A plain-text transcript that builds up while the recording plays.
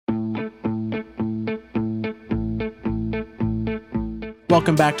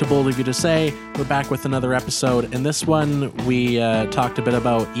Welcome back to Bold of You to Say. We're back with another episode. In this one, we talked a bit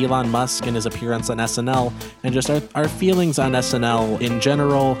about Elon Musk and his appearance on SNL, and just our feelings on SNL in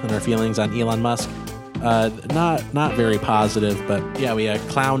general, and our feelings on Elon Musk. Not very positive, but yeah, we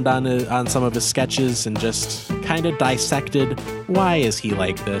clowned on some of his sketches and just kind of dissected why is he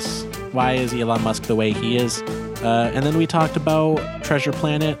like this? Why is Elon Musk the way he is? And then we talked about Treasure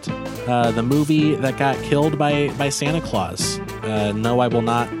Planet, the movie that got killed by Santa Claus. No, I will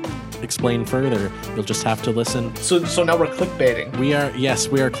not explain further. You'll just have to listen. So now we're clickbaiting. We are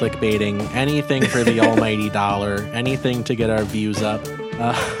clickbaiting. Anything for the almighty dollar. Anything to get our views up.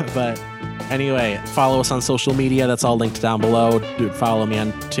 But anyway, follow us on social media. That's all linked down below. Follow me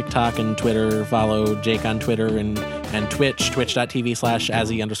on TikTok and Twitter. Follow Jake on Twitter and Twitch,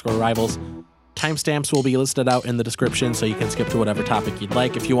 twitch.tv/Azzy_rivals. Timestamps will be listed out in the description, so you can skip to whatever topic you'd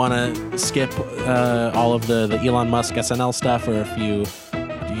like. If you want to skip all of the Elon Musk SNL stuff, or if you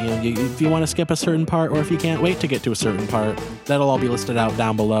want to skip a certain part, or if you can't wait to get to a certain part, that'll all be listed out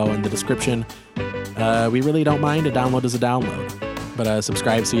down below in the description. We really don't mind. A download is a download. But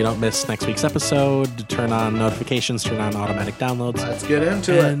subscribe so you don't miss next week's episode. Turn on notifications, turn on automatic downloads. Let's get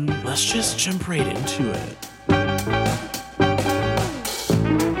into it. And let's just jump right into it.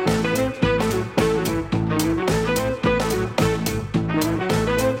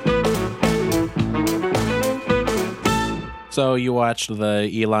 So you watched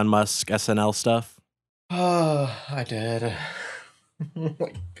the Elon Musk SNL stuff? Oh, I did. Oh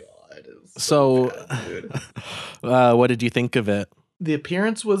my god. It was So bad, dude. What did you think of it? The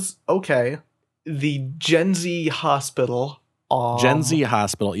appearance was okay. The Gen Z hospital. Gen Z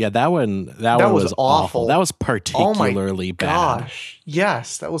hospital. Yeah, that one was awful. That was particularly bad. Gosh.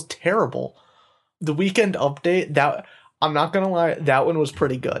 Yes, that was terrible. The Weekend Update, that I'm not gonna lie, that one was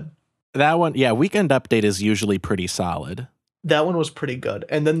pretty good. That one, yeah, Weekend Update is usually pretty solid. That one was pretty good.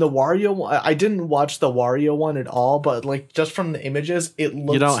 And then the Wario one, I didn't watch the Wario one at all, but like just from the images, it looks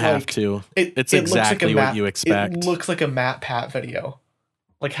like... You don't have to. It's exactly what you expect. It looks like a Matt Pat video.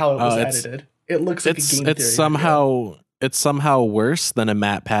 Like how it was edited. It looks like a game theory video. It's somehow worse than a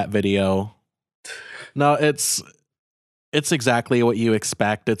Matt Pat video. No, it's exactly what you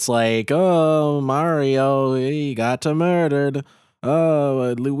expect. It's like, oh, Mario, he got murdered.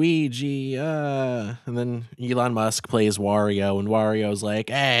 Oh, Luigi, and then Elon Musk plays Wario, and Wario's like,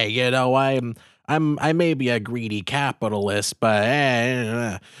 hey, you know, I may be a greedy capitalist, but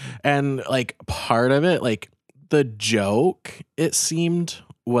and like part of it, like the joke, it seemed,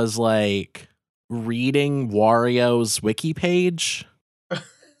 was like reading Wario's wiki page.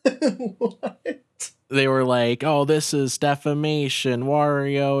 What? They were like, "Oh, this is defamation.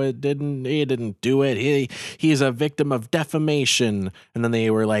 Wario, he didn't do it. He's a victim of defamation." And then they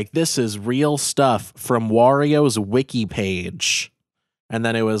were like, "This is real stuff from Wario's wiki page." And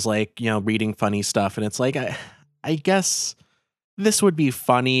then it was like, you know, reading funny stuff, and it's like, I guess this would be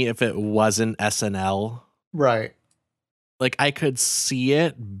funny if it wasn't SNL. Right. Like I could see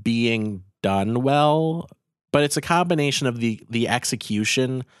it being done well, but it's a combination of the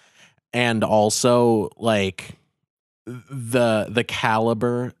execution and also like the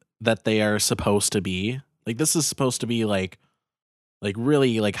caliber that they are supposed to be. Like this is supposed to be like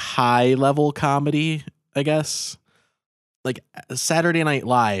really like high level comedy, I guess. Like Saturday Night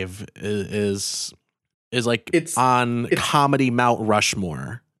Live is like it's comedy Mount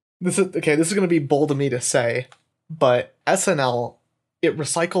Rushmore. This is going to be bold of me to say, but SNL, it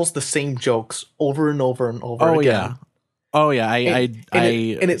recycles the same jokes over and over and over again. Yeah. Oh yeah, I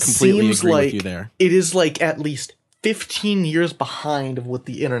completely seems agree like with you there. It is like at least 15 years behind of what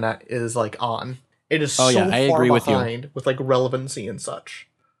the internet is like on. It is I agree behind with like relevancy and such.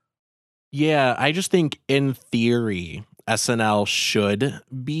 Yeah, I just think in theory SNL should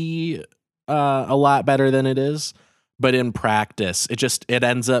be a lot better than it is, but in practice it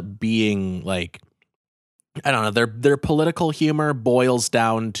ends up being like, I don't know, their political humor boils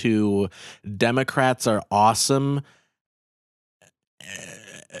down to Democrats are awesome.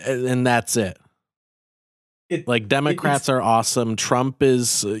 And that's it. Like Democrats are awesome. Trump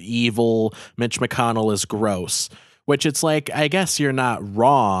is evil. Mitch McConnell is gross. Which it's like, I guess you're not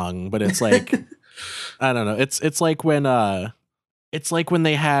wrong, but it's like, I don't know. It's like when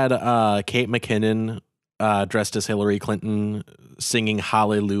they had Kate McKinnon dressed as Hillary Clinton singing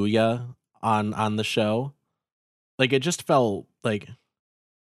Hallelujah on the show. Like it just felt like.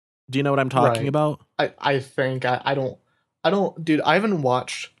 Do you know what I'm talking about? I think I don't, dude, I haven't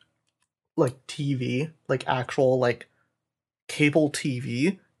watched like TV, like actual like cable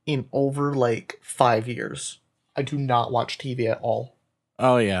TV in over like 5 years. I do not watch TV at all.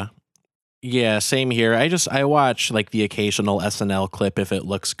 Oh yeah. Yeah, same here. I watch like the occasional SNL clip if it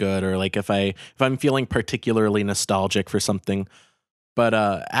looks good, or like if I'm feeling particularly nostalgic for something. But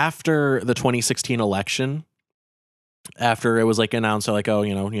after the 2016 election, after it was like announced, like,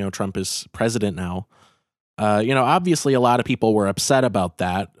 oh, Trump is president now. Obviously a lot of people were upset about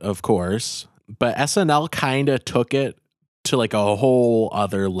that, of course, but SNL kind of took it to like a whole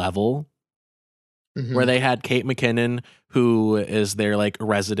other level where Hmm. they had Kate McKinnon, who is their like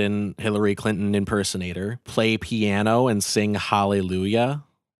resident Hillary Clinton impersonator, play piano and sing Hallelujah.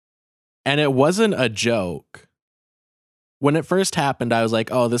 And it wasn't a joke. When it first happened, I was like,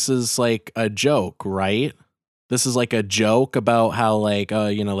 oh, this is like a joke, right? This is like a joke about how like,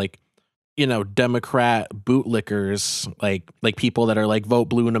 Democrat bootlickers, like people that are like vote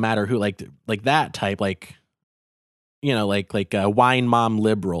blue no matter who, like that type, like, wine mom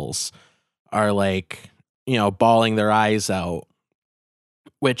liberals are like, bawling their eyes out.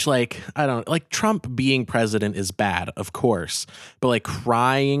 Which, like, I don't like Trump being president is bad, of course, but like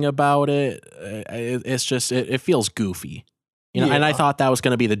crying about it's just it feels goofy, And I Yeah. thought that was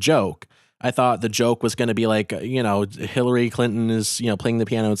going to be the joke. I thought the joke was going to be like, Hillary Clinton is playing the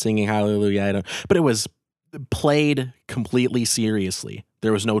piano and singing Hallelujah. But it was played completely seriously.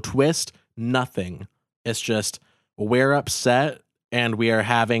 There was no twist, nothing. It's just we're upset and we're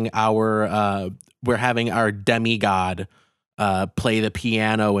having our demigod play the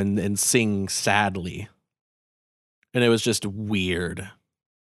piano and sing sadly. And it was just weird.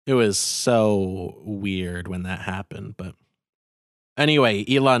 It was so weird when that happened. But anyway,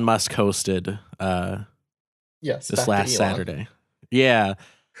 Elon Musk hosted Yes. this Back to last Elon. Saturday. Yeah.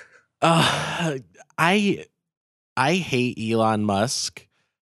 Uh, I I hate Elon Musk.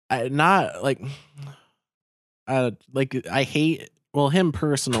 Not like I hate him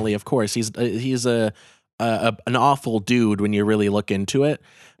personally, of course. He's an awful dude when you really look into it.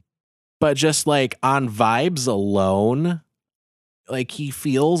 But just like on vibes alone, like he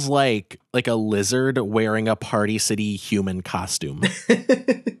feels like a lizard wearing a Party City human costume.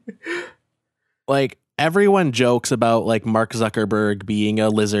 Like everyone jokes about like Mark Zuckerberg being a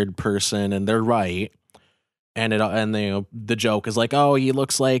lizard person, and they're right. The joke is like, oh, he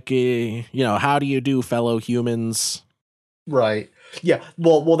looks like how do you do, fellow humans? Right. Yeah.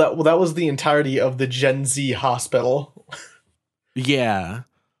 That was the entirety of the Gen Z hospital. Yeah,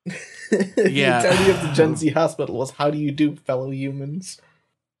 The entirety of the Gen yeah, Z hospital was how do you do, fellow humans?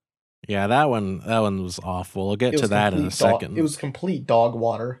 yeah. That one was awful. We'll get It to was that in a complete dog. It second. was complete dog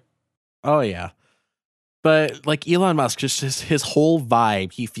water. Oh yeah. But like Elon Musk, just his whole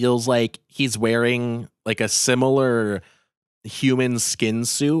vibe, he feels like he's wearing like a similar human skin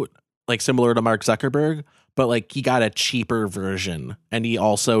suit, like similar to Mark Zuckerberg, but like he got a cheaper version, and he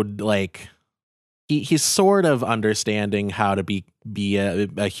also like he's sort of understanding how to be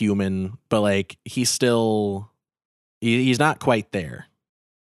a human, but like he's not quite there.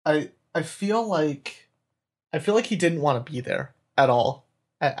 I feel like he didn't want to be there at all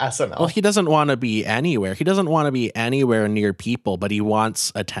at Well, SNL. he doesn't want to be anywhere. He doesn't want to be anywhere near people, but he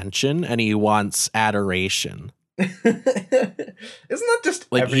wants attention and he wants adoration. Isn't that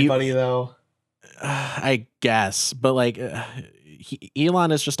just Like everybody though? I guess, but like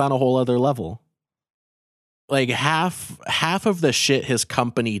Elon is just on a whole other level. Like half of the shit his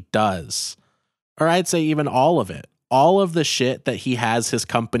company does, or I'd say even all of the shit that he has his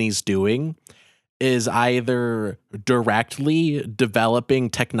companies doing is either directly developing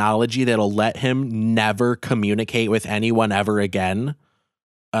technology that'll let him never communicate with anyone ever again.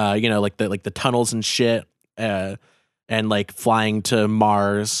 Like the tunnels and shit, and like flying to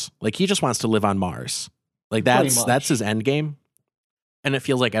Mars. Like he just wants to live on Mars. Like Pretty that's much. his end game. And it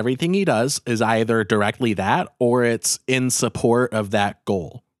feels like everything he does is either directly that or it's in support of that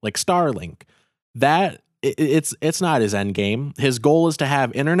goal. Like Starlink. It's not his end game. His goal is to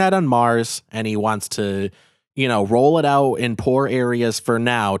have internet on Mars, and he wants to, roll it out in poor areas for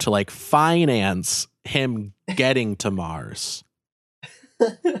now to like finance him getting to Mars.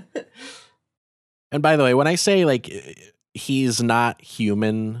 And by the way, when I say like he's not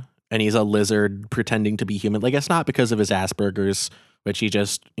human and he's a lizard pretending to be human, like it's not because of his Asperger's, which he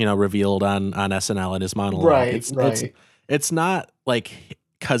just revealed on SNL in his monologue. Right, right. It's not like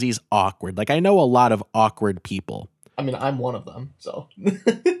because he's awkward. Like I know a lot of awkward people. I mean, I'm one of them, so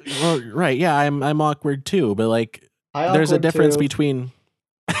Well, right, yeah, I'm awkward too, but like I there's a awkward difference too. between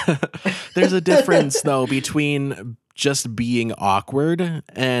there's a difference though between just being awkward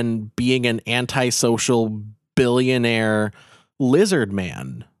and being an antisocial billionaire lizard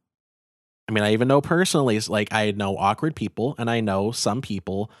man. I mean, I even know personally, like I know awkward people and I know some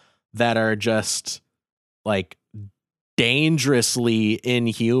people that are just like dangerously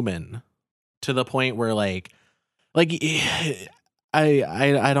inhuman. to the point where like I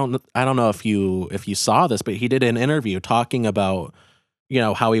don't know if you saw this, but he did an interview talking about,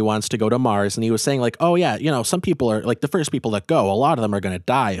 how he wants to go to Mars, and he was saying like, oh yeah, some people are like the first people that go, a lot of them are going to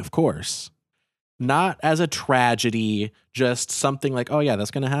die, of course. Not as a tragedy, just something like, oh yeah, that's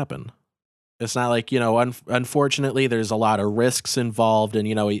going to happen. It's not like, unfortunately there's a lot of risks involved,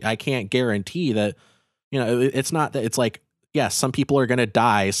 and I can't guarantee that, it's not that it's like, yes, some people are going to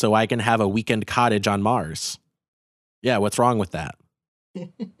die so I can have a weekend cottage on Mars. Yeah, what's wrong with that?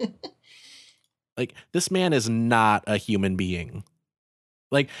 Like, this man is not a human being.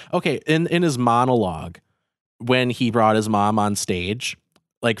 Like, okay, in his monologue, when he brought his mom on stage,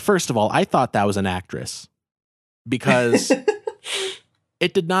 like, first of all, I thought that was an actress, because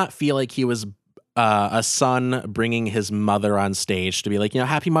it did not feel like he was a son bringing his mother on stage to be like,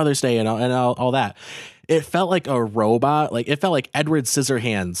 Happy Mother's Day and all that. It felt like a robot. Like, it felt like Edward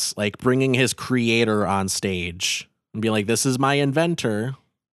Scissorhands, like bringing his creator on stage and being like, this is my inventor.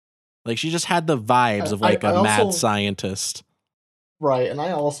 Like, she just had the vibes of like a mad scientist. Right. And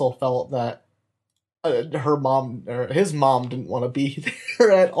I also felt that her mom, or his mom, didn't want to be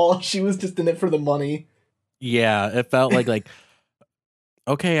there at all. She was just in it for the money. Yeah. It felt like,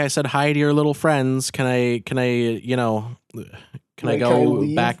 okay, I said hi to your little friends. Can I can I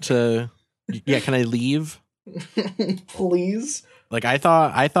go back to, can I leave? Please. Like, I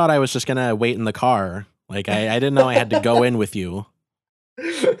thought I was just going to wait in the car. Like, I didn't know I had to go in with you.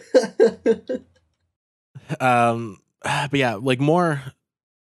 But yeah, like more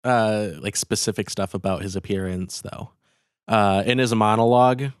like specific stuff about his appearance though. In his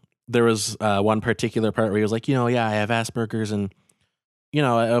monologue, there was one particular part where he was like, yeah, I have Asperger's, and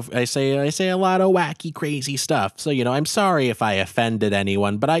I say a lot of wacky, crazy stuff. So, I'm sorry if I offended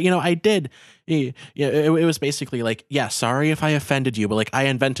anyone, but I did. It was basically like, yeah, sorry if I offended you, but like, I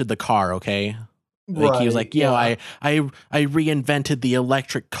invented the car. Okay. Like, he was like, I reinvented the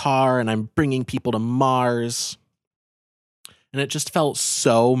electric car, and I'm bringing people to Mars. And it just felt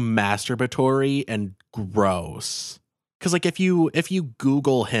so masturbatory and gross. Cause like, if you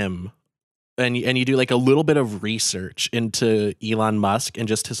Google him, and you do like a little bit of research into Elon Musk and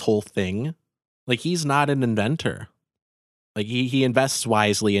just his whole thing, like, he's not an inventor. Like, he invests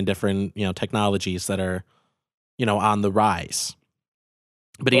wisely in different, technologies that are, on the rise.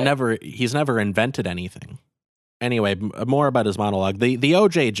 But he's never invented anything. Anyway, more about his monologue. The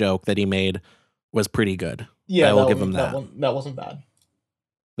OJ joke that he made was pretty good. Yeah, I will give him that. That wasn't bad.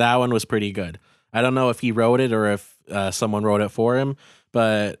 That one was pretty good. I don't know if he wrote it or if someone wrote it for him,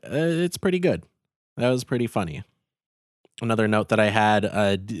 but it's pretty good. That was pretty funny. Another note that I had,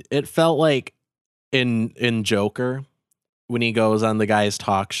 it felt like in Joker, when he goes on the guy's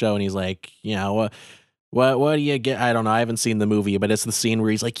talk show and he's like, what do you get? I don't know. I haven't seen the movie, but it's the scene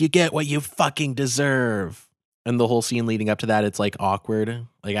where he's like, you get what you fucking deserve. And the whole scene leading up to that, it's like awkward.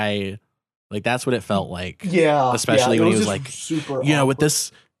 Like that's what it felt like. Yeah. Especially when he was like, super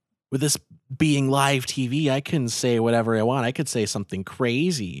with this being live TV, I can say whatever I want. I could say something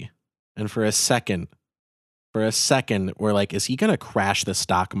crazy. And for a second, we're like, is he going to crash the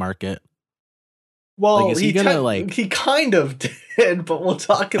stock market? Well, like, he kind of did, but we'll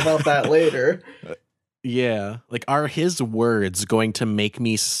talk about that later. Yeah. Like, are his words going to make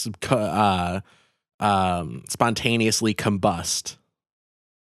me spontaneously combust?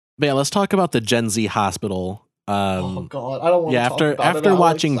 But yeah, let's talk about the Gen Z hospital. Oh God, I don't want to talk about it. After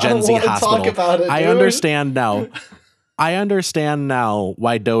watching Gen Z Hospital, I understand now. I understand now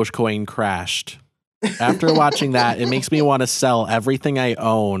why Dogecoin crashed. After watching that, it makes me want to sell everything I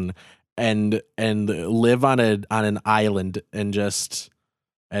own and live on an island and just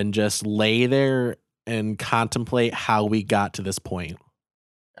lay there and contemplate how we got to this point.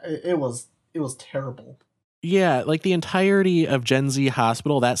 It was terrible. Yeah, like the entirety of Gen Z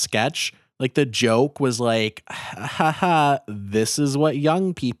Hospital, that sketch, like the joke was like, haha, this is what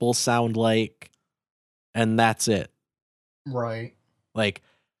young people sound like. And that's it. Right. Like,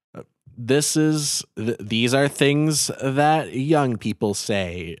 these are things that young people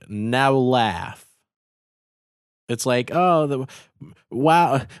say. Now laugh. It's like, oh,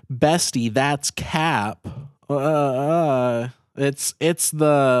 wow, bestie, that's Cap. It's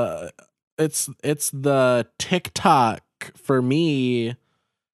the TikTok for me.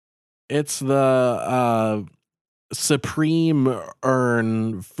 It's the Supreme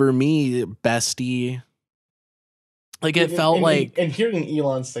urn for me, bestie. Like, it felt like... And hearing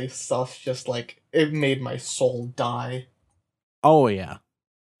Elon say stuff just like, it made my soul die. Oh, yeah.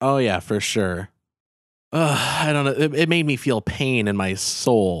 Oh, yeah, for sure. I don't know. It made me feel pain in my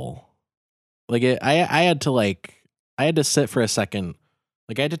soul. Like, I had to sit for a second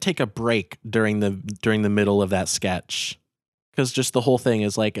Like I had to take a break during the middle of that sketch because just the whole thing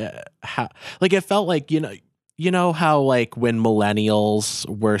is like how like it felt like you know how like when millennials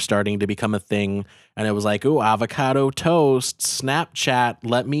were starting to become a thing and it was like, oh, avocado toast, Snapchat,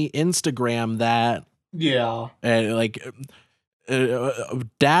 let me Instagram that. Yeah. And like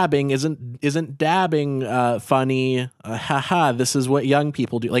dabbing isn't dabbing funny, haha, this is what young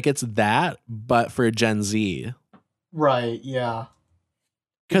people do. Like it's that but for Gen Z, Right. Yeah.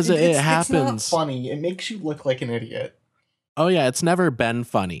 because it It's not happens. funny. It makes you look like an idiot. Oh yeah, it's never been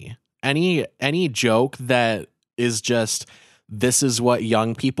funny. Any joke that is just this is what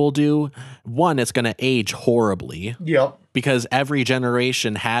young people do, one, it's going to age horribly Yep. because every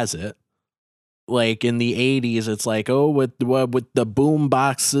generation has it. Like in the 80s, it's like, oh, with the boom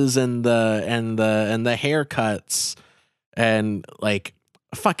boxes and the haircuts, and like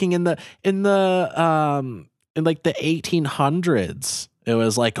fucking in like the 1800s, it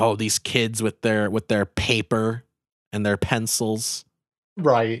was like, oh, these kids with their paper and their pencils.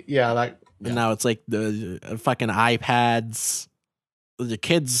 Right. Yeah. And now it's like the fucking iPads. The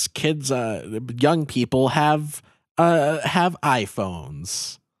kids, young people have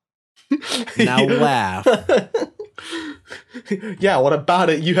iPhones. Now laugh. Yeah, what about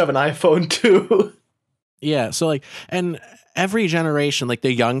it? You have an iPhone too. Yeah, so like, and every generation, like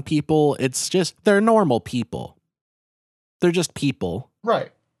the young people, it's just they're normal people. They're just people.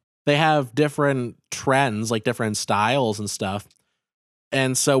 Right. They have different trends, like different styles and stuff.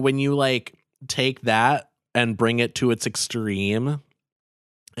 And so when you like take that and bring it to its extreme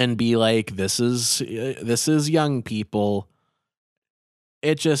and be like, this is young people,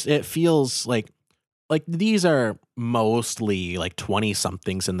 it feels like these are mostly like 20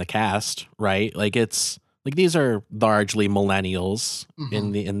 somethings in the cast, right? Like it's like these are largely millennials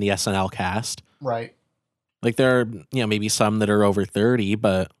in the SNL cast. Right. Like there are, maybe some that are over 30,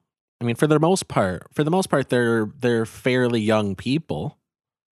 but I mean for the most part they're fairly young people.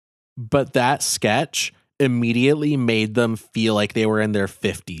 But that sketch immediately made them feel like they were in their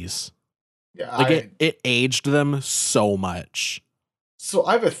 50s. Yeah. Like it aged them so much. So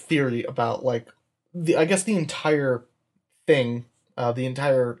I have a theory about like I guess the entire thing, the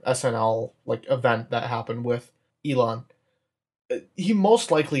entire SNL like event that happened with Elon. He most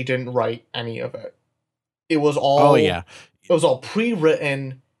likely didn't write any of it. It was all It was all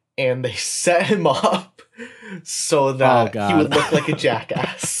pre-written, and they set him up so that he would look like a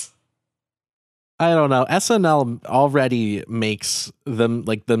jackass. I don't know. SNL already makes them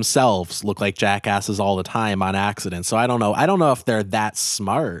like themselves look like jackasses all the time on accident. So I don't know. I don't know if they're that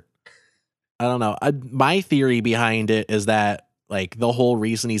smart. I don't know. My theory behind it is that like the whole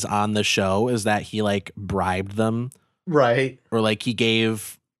reason he's on the show is that he like bribed them. Right. Or like he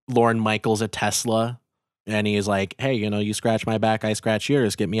gave Lorne Michaels a Tesla and he's like, hey, you scratch my back, I scratch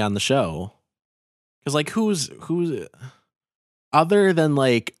yours. Get me on the show. Because like who's other than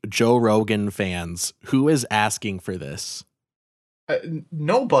like Joe Rogan fans, who is asking for this?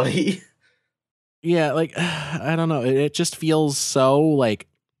 Nobody. Yeah, like I don't know. It just feels so like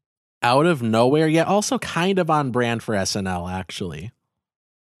out of nowhere, yet also kind of on brand for SNL actually.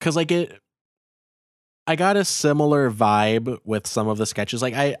 Cause like I got a similar vibe with some of the sketches.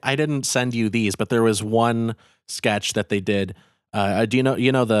 Like I didn't send you these, but there was one sketch that they did. Do you know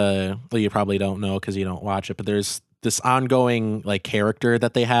you probably don't know because you don't watch it, but there's this ongoing like character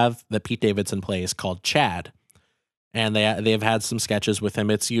that they have that Pete Davidson plays called Chad. And they've had some sketches with him.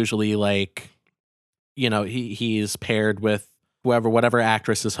 It's usually like, he's paired with whatever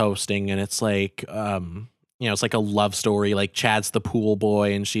actress is hosting, and it's like it's like a love story. Like Chad's the pool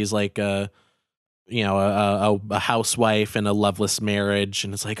boy and she's like a housewife in a loveless marriage,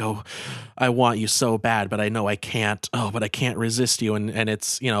 and it's like, oh, I want you so bad, but I know I can't. Oh, but I can't resist you, and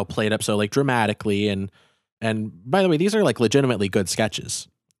it's played up so like dramatically, and by the way, these are like legitimately good sketches,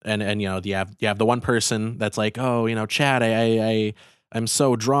 and you have the one person that's like, oh, Chad, I'm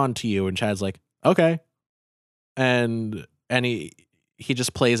so drawn to you, and Chad's like, okay, and he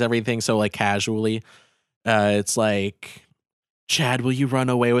just plays everything so like casually. It's like, Chad, will you run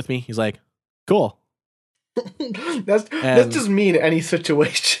away with me? He's like, cool. That's just me in any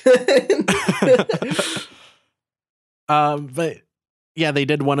situation. But yeah, they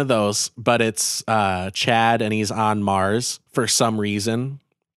did one of those, but it's Chad and he's on Mars for some reason,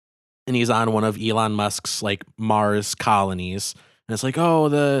 and he's on one of Elon Musk's like Mars colonies, and it's like,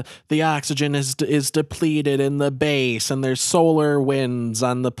 oh, the oxygen is depleted in the base, and there's solar winds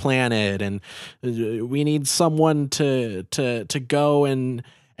on the planet, and we need someone to go and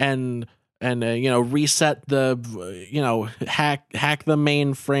reset the hack the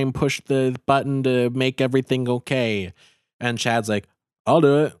mainframe, push the button to make everything okay. And Chad's like, I'll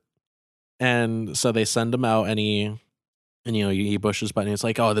do it. And so they send him out, and he pushes button. It's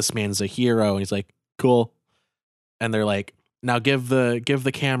like, oh, this man's a hero. And he's like, cool. And they're like, now give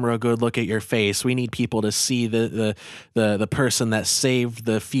the camera a good look at your face. We need people to see the person that saved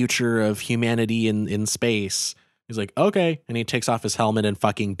the future of humanity in space. He's like, okay. And he takes off his helmet and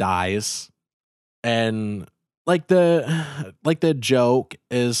fucking dies. And the joke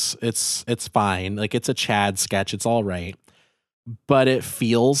is it's fine. Like, it's a Chad sketch. It's all right. But it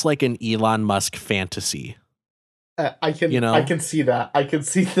feels like an Elon Musk fantasy. I can see that. I can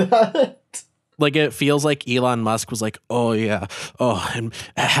see that. Like, it feels like Elon Musk was like, oh yeah, oh, and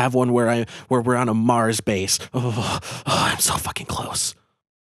have one where we're on a Mars base. Oh, I'm so fucking close.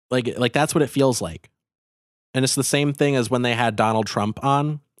 Like that's what it feels like. And it's the same thing as when they had Donald Trump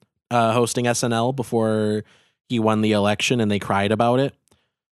on hosting SNL before he won the election, and they cried about it.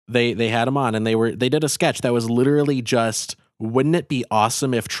 They had him on, and they did a sketch that was literally just, wouldn't it be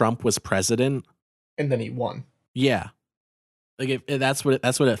awesome if Trump was president? And then he won. Yeah. Like, that's what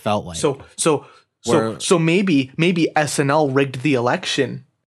it felt like. So maybe SNL rigged the election.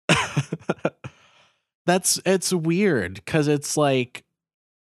 It's weird because it's like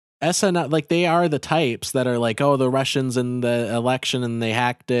SNL, like, they are the types that are like, oh, the Russians in the election and they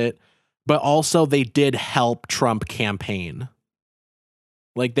hacked it, but also they did help Trump campaign.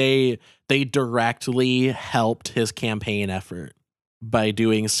 Like, they directly helped his campaign effort by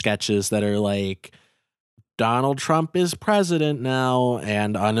doing sketches that are like, Donald Trump is president now,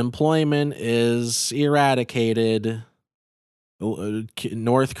 and unemployment is eradicated.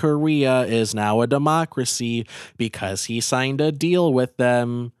 North Korea is now a democracy because he signed a deal with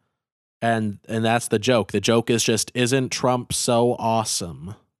them. And that's the joke. The joke is just, isn't Trump so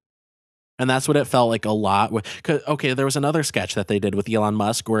awesome? And that's what it felt like a lot. Okay, there was another sketch that they did with Elon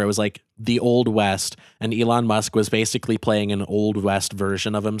Musk where it was like the Old West, and Elon Musk was basically playing an Old West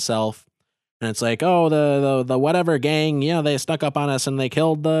version of himself. And it's like, oh, the whatever gang, they snuck up on us and they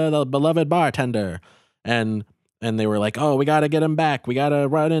killed the beloved bartender. And they were like, oh, we got to get him back. We got to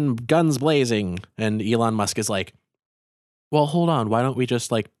run in guns blazing. And Elon Musk is like, well, hold on. Why don't we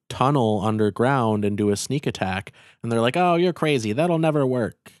just like tunnel underground and do a sneak attack? And they're like, oh, you're crazy. That'll never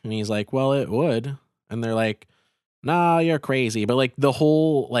work. And he's like, well, it would. And they're like, nah, you're crazy. But like the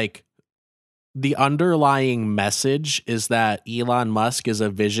whole, like, the underlying message is that Elon Musk is a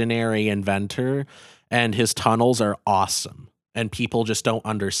visionary inventor and his tunnels are awesome and people just don't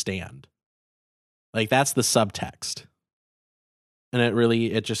understand. Like, that's the subtext. And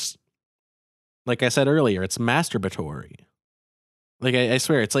it just, like I said earlier, it's masturbatory. Like, I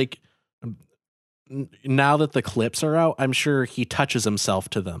swear, it's like, now that the clips are out, I'm sure he touches himself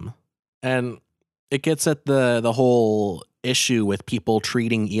to them. And it gets at the whole issue with people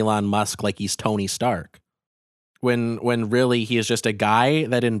treating Elon Musk like he's Tony Stark, when really he is just a guy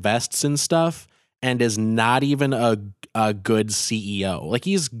that invests in stuff and is not even a good CEO. Like,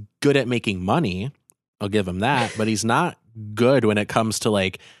 he's good at making money, I'll give him that, but he's not good when it comes to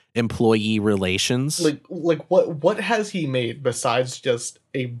like employee relations. Like what has he made besides just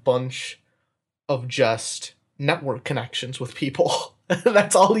a bunch of just network connections with people?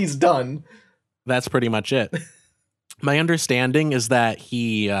 That's all he's done. That's pretty much it. My understanding is that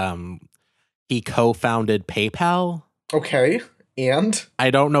he co-founded PayPal. Okay, and I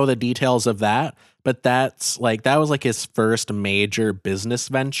don't know the details of that, but that was like his first major business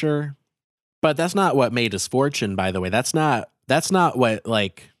venture. But that's not what made his fortune, by the way. That's not what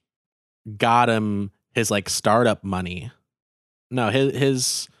like got him his like startup money. No,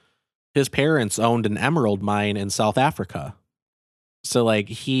 his parents owned an emerald mine in South Africa. So like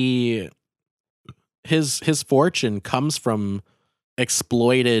his fortune comes from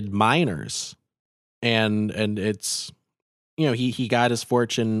exploited miners, and it's, he got his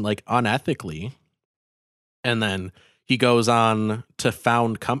fortune like unethically, and then he goes on to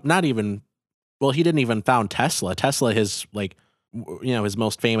found he didn't even found Tesla. His like, his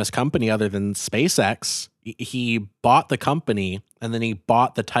most famous company other than SpaceX. He bought the company and then he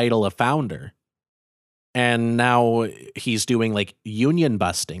bought the title of founder. And now he's doing like union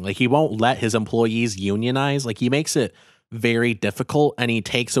busting. Like, he won't let his employees unionize. Like, he makes it very difficult, and he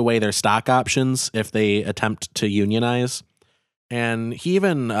takes away their stock options if they attempt to unionize. And he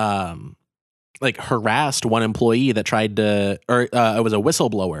even like harassed one employee that tried to, or it was a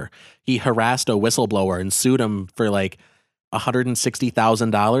whistleblower. He harassed a whistleblower and sued him for like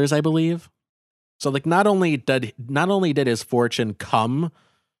 $160,000, I believe. So like, not only did his fortune come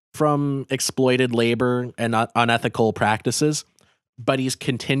from exploited labor and unethical practices, but he's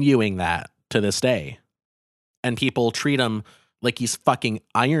continuing that to this day. And people treat him like he's fucking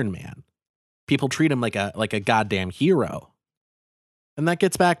Iron Man. People treat him like a goddamn hero. And that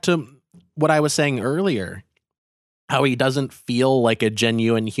gets back to what I was saying earlier, how he doesn't feel like a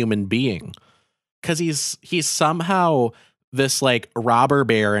genuine human being. Because he's somehow this like robber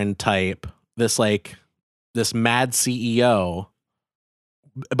baron type, this mad CEO,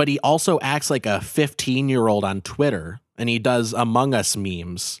 but he also acts like a 15-year-old on Twitter, and he does Among Us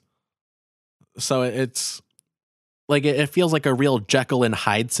memes. So it's like it feels like a real Jekyll and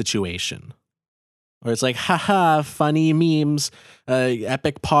Hyde situation, where it's like, haha, funny memes,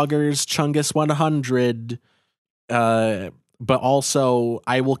 epic poggers, Chungus 100, but also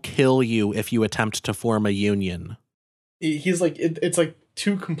I will kill you if you attempt to form a union. He's like it's like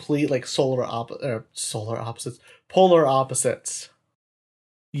two complete like polar opposites.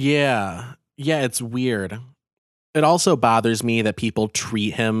 Yeah, it's weird. It also bothers me that people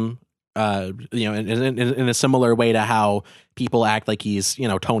treat him, in a similar way to how people act like he's,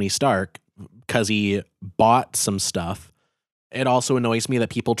 Tony Stark because he bought some stuff. It also annoys me that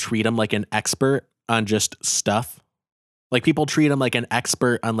people treat him like an expert on just stuff. Like people treat him like an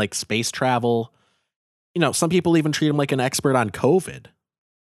expert on like space travel. Some people even treat him like an expert on COVID,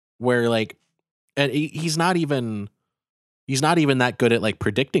 where like, and he's not even that good at like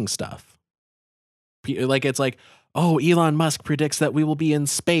predicting stuff. Like it's like, oh, Elon Musk predicts that we will be in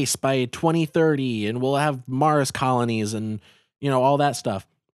space by 2030 and we'll have Mars colonies and, all that stuff.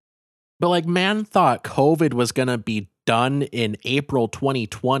 But like, man thought COVID was going to be done in April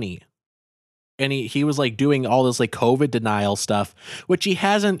 2020. And he was like doing all this like COVID denial stuff, which he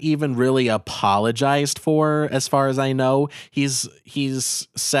hasn't even really apologized for, as far as I know. He's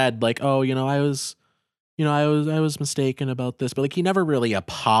said like, oh, I was mistaken about this, but like he never really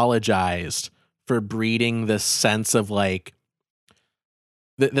apologized for breeding this sense of like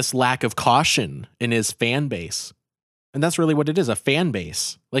this lack of caution in his fan base. And that's really what it is, a fan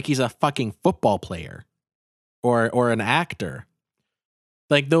base. Like he's a fucking football player or an actor.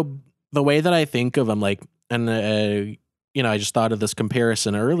 Like the way that I think of him, like, and I just thought of this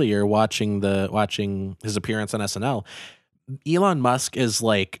comparison earlier watching his appearance on SNL. Elon Musk is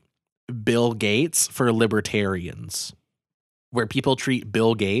like Bill Gates for libertarians, where people treat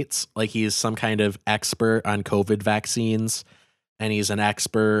Bill Gates like he's some kind of expert on COVID vaccines, and he's an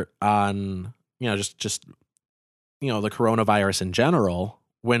expert on, just the coronavirus in general,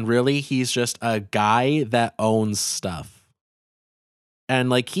 when really he's just a guy that owns stuff. And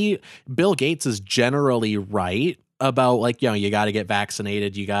like Bill Gates is generally right about like, you got to get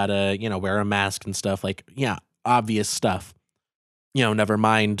vaccinated, you got to, wear a mask and stuff, like, yeah, obvious stuff. Never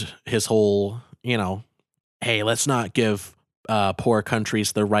mind his whole, hey, let's not give poor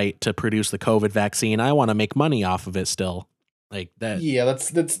countries the right to produce the COVID vaccine. I want to make money off of it still. Like that. Yeah,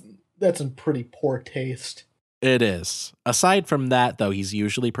 that's in pretty poor taste. It is. Aside from that, though, he's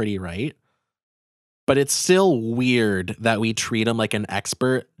usually pretty right. But it's still weird that we treat him like an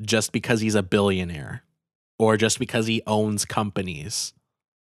expert just because he's a billionaire or just because he owns companies.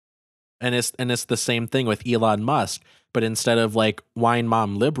 And it's the same thing with Elon Musk, but instead of like wine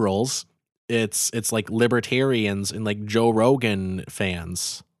mom liberals, it's like libertarians and like Joe Rogan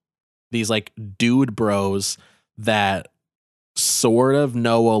fans. These like dude bros that sort of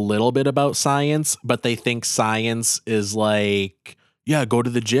know a little bit about science, but they think science is like, yeah, go to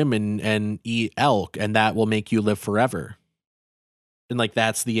the gym and eat elk and that will make you live forever. And like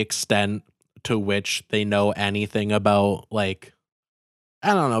that's the extent to which they know anything about, like,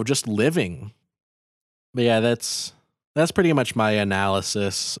 I don't know, just living. But yeah, that's pretty much my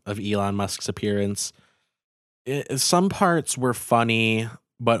analysis of Elon Musk's appearance. Some parts were funny,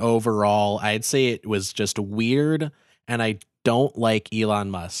 but overall, I'd say it was just weird, and I don't like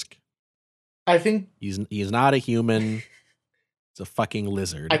Elon Musk. I think he's not a human. He's a fucking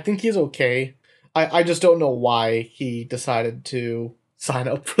lizard. I think he's okay. I just don't know why he decided to sign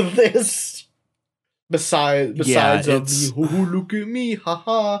up for this. Besides look at me,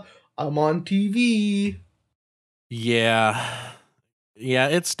 haha, I'm on TV. Yeah,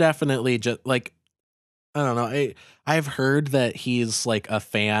 it's definitely just like, I don't know. I've heard that he's like a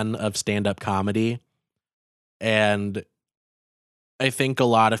fan of stand-up comedy, and I think a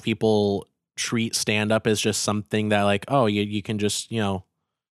lot of people treat stand-up as just something that like, oh, you can just, you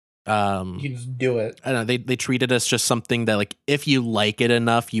can just do it. I don't know, they treat it as just something that like, if you like it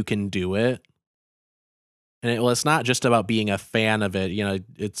enough, you can do it. And it's not just about being a fan of it,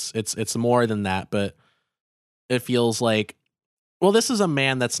 it's more than that, but it feels like, well, this is a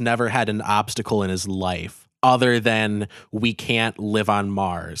man that's never had an obstacle in his life other than we can't live on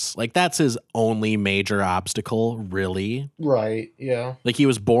Mars. Like that's his only major obstacle, really. Right, yeah. Like he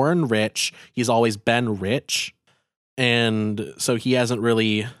was born rich, he's always been rich, and so he hasn't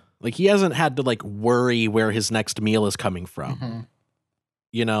really, like, he hasn't had to like worry where his next meal is coming from. Mm-hmm.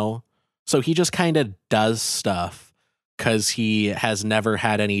 you know? So he just kind of does stuff because he has never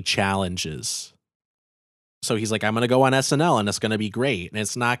had any challenges. So he's like, I'm going to go on SNL and it's going to be great. And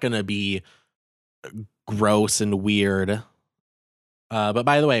it's not going to be gross and weird. But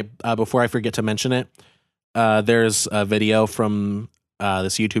by the way, before I forget to mention it, there's a video from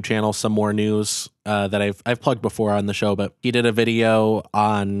this YouTube channel, Some More News, that I've plugged before on the show, but he did a video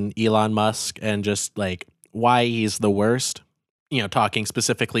on Elon Musk and just like why he's the worst, you know, talking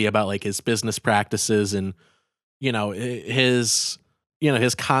specifically about like his business practices and, you know, his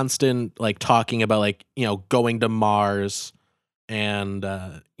constant like talking about like, you know, going to Mars and,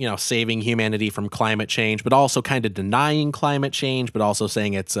 you know, saving humanity from climate change, but also kind of denying climate change, but also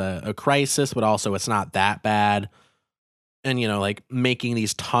saying it's a crisis, but also it's not that bad. And, you know, like making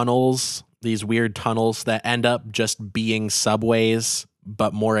these tunnels, these weird tunnels that end up just being subways,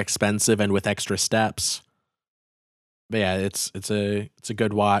 but more expensive and with extra steps. But yeah, it's a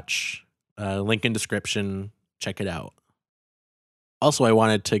good watch. Link in description. Check it out. Also, I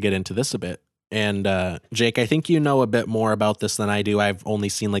wanted to get into this a bit. And Jake, I think you know a bit more about this than I do. I've only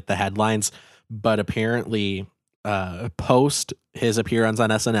seen like the headlines, but apparently post his appearance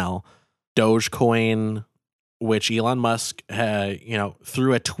on SNL, Dogecoin, which Elon Musk, you know,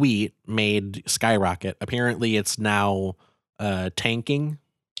 through a tweet made skyrocket. Apparently it's now tanking.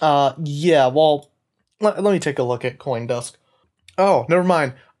 Yeah, well, let me take a look at CoinDesk. Oh, never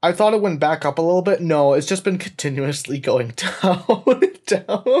mind. I thought it went back up a little bit. No, it's just been continuously going down,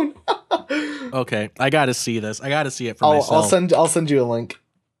 down. Okay, I got to see this. I got to see it for myself. I'll send you a link.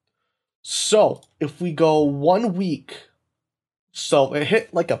 So, if we go 1 week, so it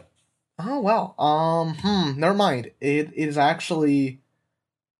hit like a, oh wow. Never mind. It is actually,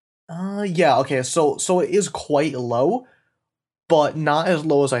 yeah, okay. So it is quite low, but not as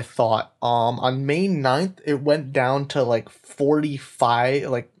low as I thought. On May 9th, it went down to like 45,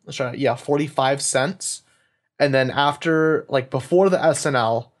 like, sorry, yeah, 45 cents. And then after, like, before the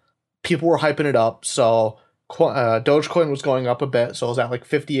SNL, people were hyping it up. So Dogecoin was going up a bit. So it was at like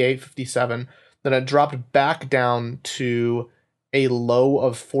 58, 57. Then it dropped back down to a low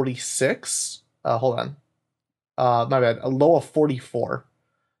of 46. Hold on. My bad. A low of 44.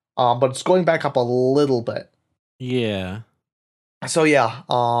 But it's going back up a little bit. Yeah. So yeah,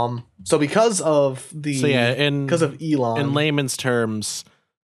 so because of because of Elon, in layman's terms,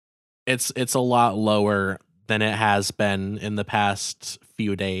 it's a lot lower than it has been in the past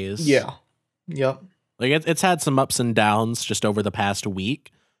few days. Yeah. Yep. Like it's had some ups and downs just over the past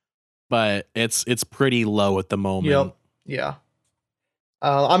week, but it's pretty low at the moment. Yep. Yeah.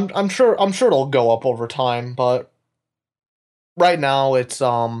 I'm sure it'll go up over time, but right now it's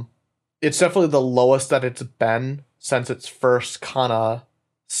definitely the lowest that it's been since its first kind of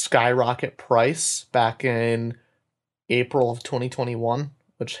skyrocket price back in April of 2021,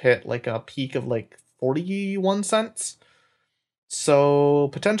 which hit like a peak of like 41 cents. So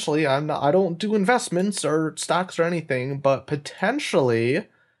potentially, I don't do investments or stocks or anything, but potentially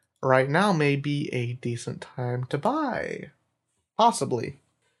right now may be a decent time to buy. Possibly.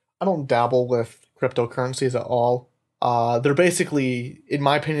 I don't dabble with cryptocurrencies at all. They're basically, in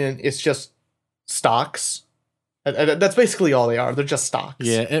my opinion, it's just stocks. That's basically all they are. They're just stocks.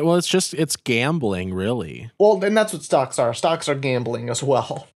 Yeah, it's gambling, really. Well, and that's what stocks are. Stocks are gambling as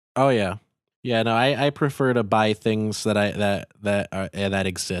well. Oh yeah, yeah. No, I prefer to buy things that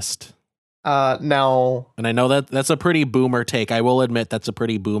exist. Now, and I know that's a pretty boomer take. I will admit that's a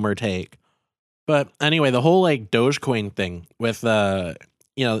pretty boomer take. But anyway, the whole like Dogecoin thing with the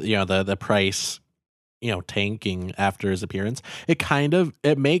price, you know, tanking after his appearance,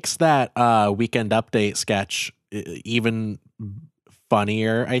 it makes that Weekend Update sketch even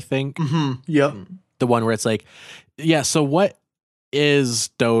funnier, I think. Mm-hmm. Yep. The one where it's like, yeah, so what is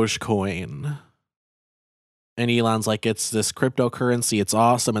Dogecoin? And Elon's like, it's this cryptocurrency. It's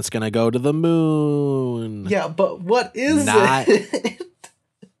awesome. It's going to go to the moon. Yeah, but what is it?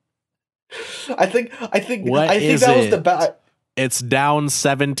 I think that was the bad. It's down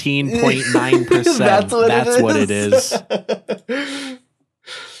 17.9%. That's what it is.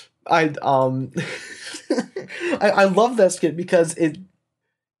 I love that skit because it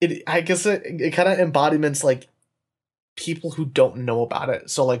I guess it kind of embodiments like people who don't know about it.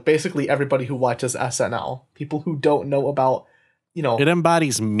 So like basically everybody who watches SNL, people who don't know about, you know, it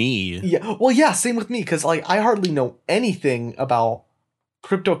embodies me. Yeah. Well, yeah, same with me because like I hardly know anything about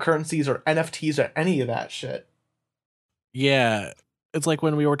cryptocurrencies or NFTs or any of that shit. Yeah, it's like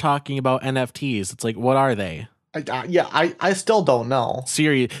when we were talking about NFTs. It's like, what are they? I still don't know.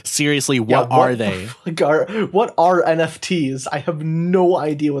 Seriously, what are they? What are NFTs? I have no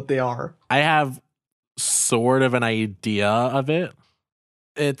idea what they are. I have sort of an idea of it.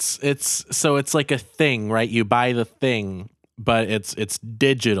 it's like a thing, right? You buy the thing, but it's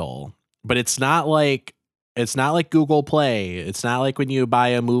digital. But it's not like Google Play. It's not like when you buy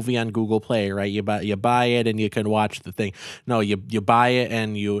a movie on Google Play, right? You buy it and you can watch the thing. No, you buy it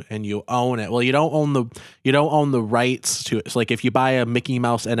and you own it. Well, you don't own the rights to it. So like if you buy a Mickey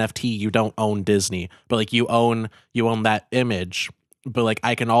Mouse NFT, you don't own Disney, but like you own that image. But like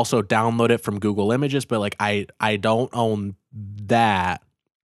I can also download it from Google Images, but like I don't own that.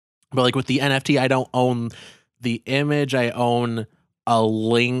 But like with the NFT, I don't own the image. I own a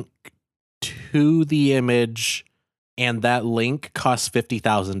link to the image, and that link costs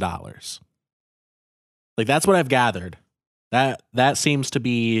 $50,000. Like that's what I've gathered. That seems to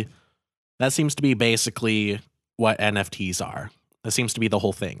be basically what NFTs are. That seems to be the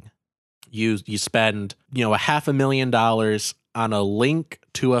whole thing. You spend, $500,000 on a link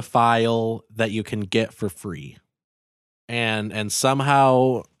to a file that you can get for free. And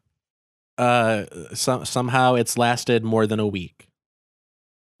somehow somehow it's lasted more than a week.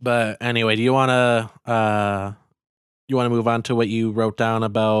 But anyway, do you want to move on to what you wrote down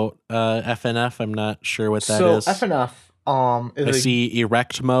about FNF? I'm not sure what that is. So FNF I see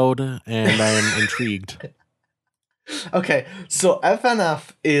erect mode and I am intrigued. Okay, so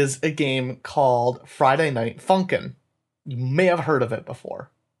FNF is a game called Friday Night Funkin'. You may have heard of it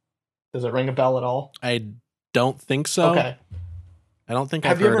before. Does it ring a bell at all? I don't think so. Okay. I don't think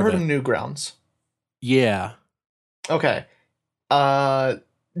Have I've you ever heard of of Newgrounds? Yeah. Okay.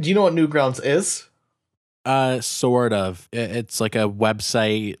 Do you know what Newgrounds is? Sort of. It's like a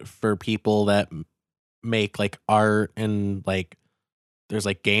website for people that make like art and like there's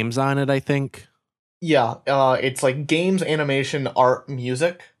like games on it, I think. Yeah, it's like games, animation, art,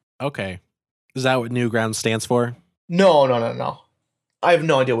 music. Okay. Is that what Newgrounds stands for? No. I have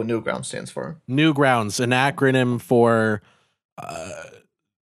no idea what Newgrounds stands for. Newgrounds, an acronym for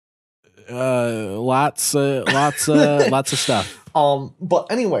lots of stuff. But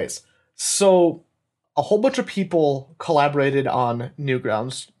anyways, so a whole bunch of people collaborated on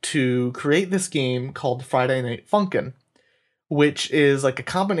Newgrounds to create this game called Friday Night Funkin', which is like a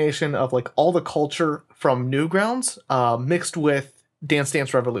combination of like all the culture from Newgrounds mixed with Dance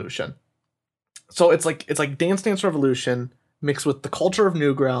Dance Revolution. So it's like Dance Dance Revolution mixed with the culture of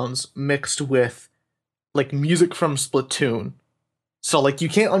Newgrounds mixed with like music from Splatoon. So like you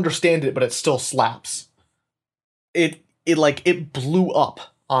can't understand it, but it still slaps. It blew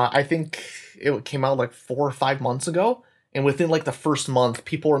up. I think it came out like 4 or 5 months ago, and within like the first month,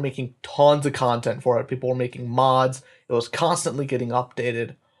 people were making tons of content for it. People were making mods. It was constantly getting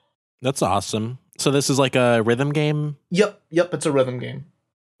updated. That's awesome. So this is like a rhythm game? Yep, it's a rhythm game.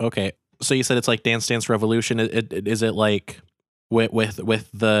 Okay. So you said it's like Dance Dance Revolution. Is it like with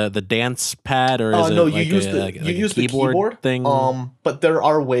the dance pad, or is no, it you like use the keyboard thing? But there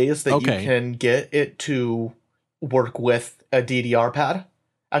are ways that you can get it to work with a DDR pad.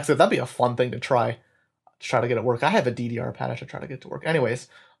 Actually, that'd be a fun thing to try to get it work. I have a DDR pad. I should try to get it to work. Anyways,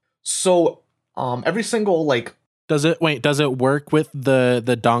 so every single like. Does it work with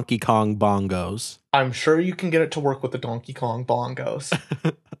the Donkey Kong bongos? I'm sure you can get it to work with the Donkey Kong bongos.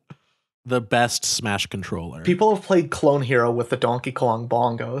 The best Smash controller. People have played Clone Hero with the Donkey Kong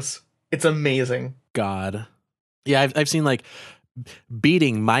bongos. It's amazing. God. Yeah, I've seen like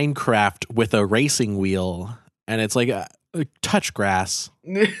beating Minecraft with a racing wheel, and it's like touch grass.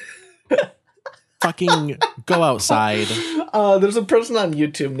 Fucking go outside. There's a person on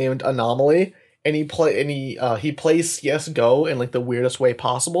YouTube named Anomaly, and he plays CS:GO in like the weirdest way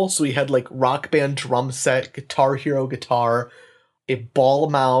possible. So he had like Rock Band drum set, Guitar Hero guitar, a ball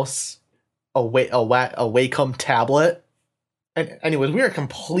mouse, a Wacom tablet. And anyways, we are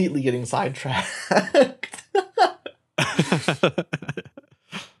completely getting sidetracked.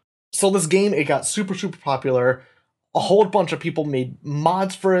 So this game, it got super, super popular. A whole bunch of people made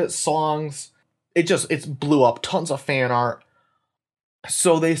mods for it, songs. It blew up, tons of fan art.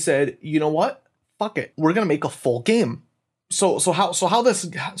 So they said, you know what? Fuck it. We're gonna make a full game. So how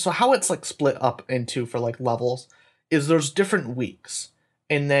it's like split up into for like levels is there's different weeks.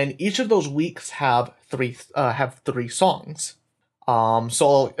 And then each of those weeks have three songs.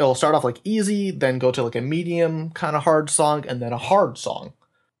 So it'll start off like easy, then go to like a medium kind of hard song, and then a hard song.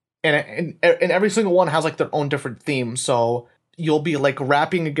 And every single one has like their own different theme. So you'll be like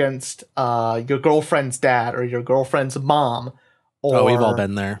rapping against your girlfriend's dad or your girlfriend's mom. Or, we've all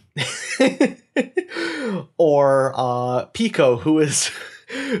been there. Or Pico, who's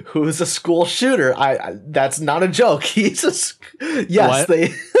a school shooter. I that's not a joke. He's a yes.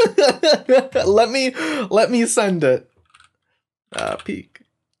 What? let me send it. Peek.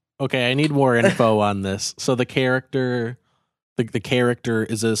 Okay, I need more info on this. So the character the character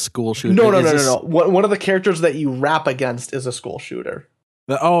is a school shooter. No. One of the characters that you rap against is a school shooter.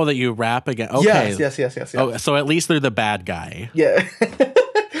 That you rap against. Okay. Yes. Oh, so at least they're the bad guy. Yeah.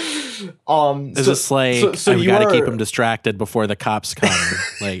 Is this like so I've got to keep him distracted before the cops come?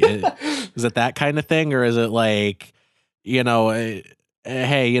 Like, is it that kind of thing, or is it like,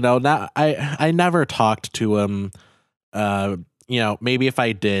 hey, not I never talked to him. Maybe if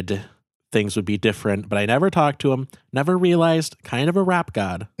I did, things would be different, but I never talked to him. Never realized, kind of a rap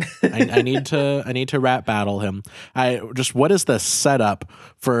god. I need to rap battle him. What is the setup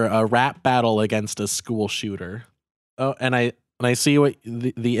for a rap battle against a school shooter? Oh, and I see what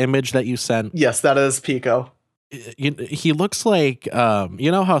the image that you sent. Yes, that is Pico. He looks like,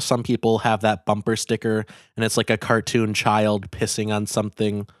 how some people have that bumper sticker and it's like a cartoon child pissing on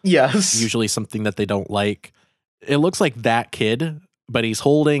something. Yes. Usually something that they don't like. It looks like that kid, but he's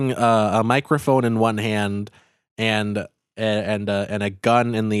holding a microphone in one hand and a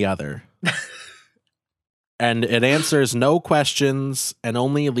gun in the other. And it answers no questions and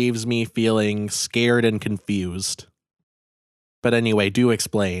only leaves me feeling scared and confused. But anyway, do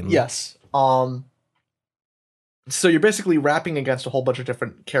explain. Yes. So you're basically rapping against a whole bunch of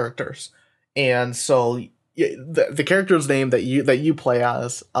different characters, and so the character's name that you play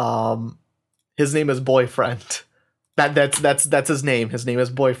as, his name is Boyfriend. That's his name. His name is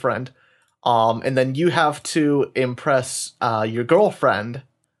Boyfriend. And then you have to impress your girlfriend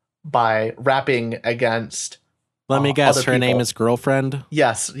by rapping against. Let me guess. Her name is Girlfriend.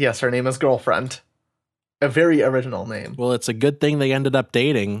 Yes. Her name is Girlfriend. A very original name. Well, it's a good thing they ended up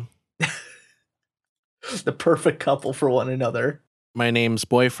dating. The perfect couple for one another. My name's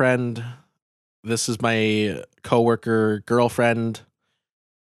Boyfriend. This is my coworker Girlfriend.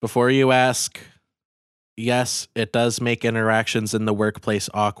 Before you ask, yes, it does make interactions in the workplace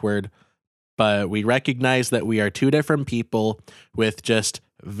awkward, but we recognize that we are two different people with just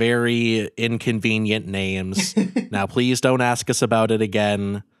very inconvenient names. Now, please don't ask us about it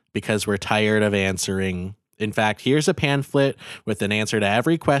again because we're tired of answering. In fact, here's a pamphlet with an answer to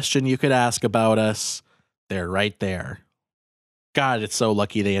every question you could ask about us. They're right there. God, it's so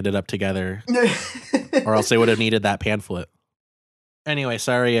lucky they ended up together. Or else they would have needed that pamphlet. Anyway,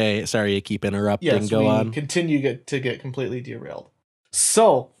 sorry I keep interrupting. Yes, Go on. Continue to get completely derailed.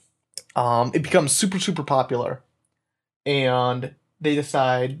 So, it becomes super, super popular. And they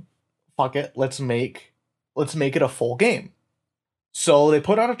decide, fuck it, let's make it a full game. So they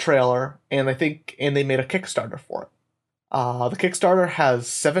put out a trailer, and they made a Kickstarter for it. The Kickstarter has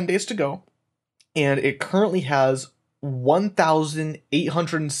 7 days to go, and it currently has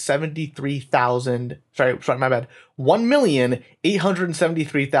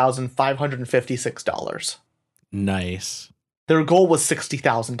 1,873,556 Nice. Their goal was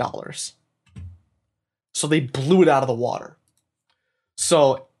 $60,000. So they blew it out of the water.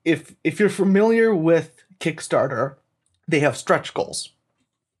 So if you're familiar with Kickstarter, they have stretch goals.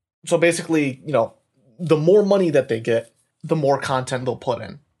 So basically, the more money that they get, the more content they'll put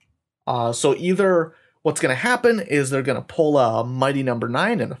in. So either what's going to happen is they're going to pull a Mighty Number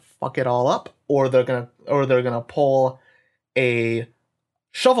 9 and fuck it all up, or they're going to pull a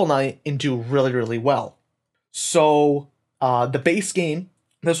Shovel Knight and do really, really well. So the base game,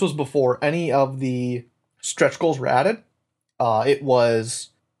 this was before any of the stretch goals were added. Adds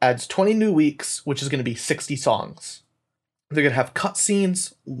 20 new weeks, which is going to be 60 songs. They're going to have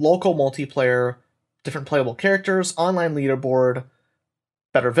cutscenes, local multiplayer, different playable characters, online leaderboard,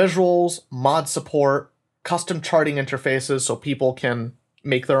 better visuals, mod support, custom charting interfaces so people can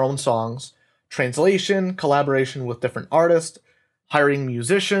make their own songs, translation, collaboration with different artists, hiring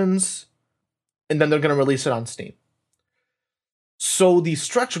musicians, and then they're going to release it on Steam. So the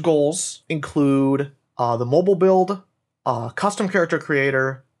stretch goals include the mobile build, custom character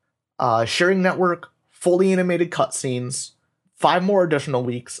creator, sharing network, fully animated cutscenes, 5 more additional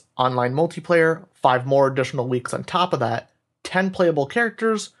weeks online multiplayer, 5 more additional weeks on top of that, 10 playable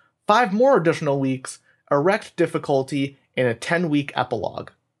characters, 5 more additional weeks, erect difficulty, and a 10-week epilogue.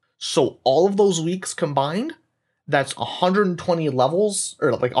 So all of those weeks combined, that's 120 levels,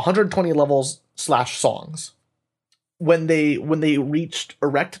 or like 120 levels / songs. When they reached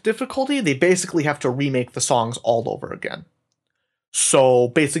erect difficulty, they basically have to remake the songs all over again. So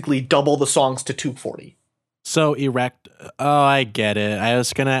basically double the songs to 240. So erect, oh, I get it. I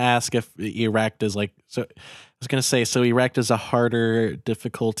was going to ask if erect is like, so I was going to say, so erect is a harder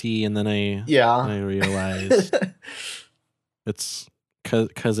difficulty, and then I realized it's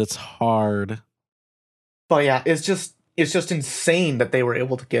because it's hard. But yeah, it's just insane that they were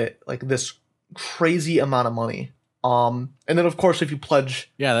able to get like this crazy amount of money And then of course, if you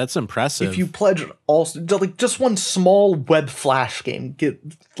pledge Yeah, that's impressive. if you pledge also like just one small web Flash game, get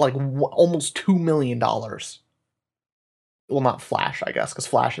like almost $2 million. Well, not Flash, I guess, because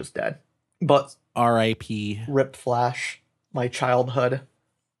Flash is dead. But R.I.P. rip Flash, my childhood.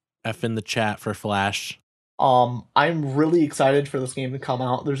 F in the chat for Flash. I'm really excited for this game to come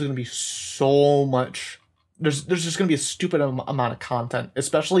out. There's gonna be so much. There's just gonna be a stupid amount of content,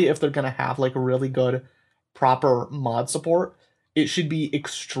 especially if they're gonna have like really good, proper mod support. It should be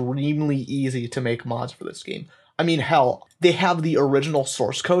extremely easy to make mods for this game. I mean, hell, they have the original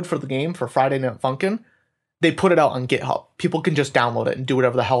source code for the game for Friday Night Funkin'. They put it out on GitHub. People can just download it and do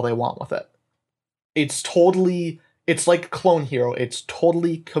whatever the hell they want with it. It's like Clone Hero. It's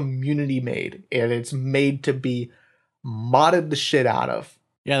totally community made, and it's made to be modded the shit out of.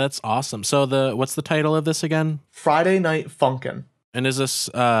 Yeah, that's awesome. So what's the title of this again? Friday Night Funkin'. And is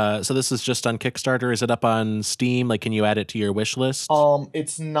this so this is just on Kickstarter? Is it up on Steam? Like, can you add it to your wish list?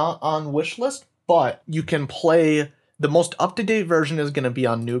 It's not on wishlist, but you can play. The most up-to-date version is going to be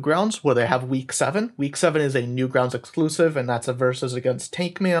on Newgrounds, where they have Week 7. Week 7 is a Newgrounds exclusive, and that's a versus against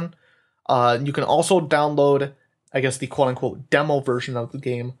Tankman. You can also download, I guess, the quote-unquote demo version of the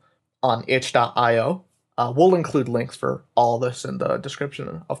game on itch.io. We'll include links for all of this in the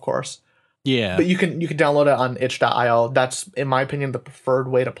description, of course. Yeah. But you can download it on itch.io. That's, in my opinion, the preferred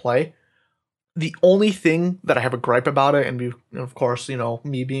way to play. The only thing that I have a gripe about it, and of course,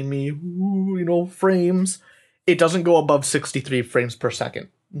 me being me, frames, it doesn't go above 63 frames per second,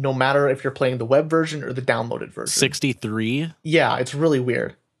 no matter if you're playing the web version or the downloaded version. 63? Yeah, it's really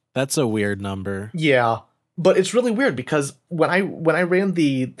weird. That's a weird number. Yeah, but it's really weird because when I ran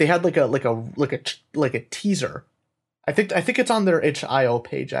they had like a teaser. I think it's on their itch.io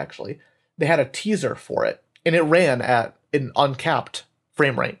page actually. They had a teaser for it, and it ran at an uncapped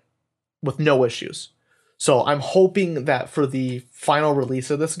frame rate with no issues. So I'm hoping that for the final release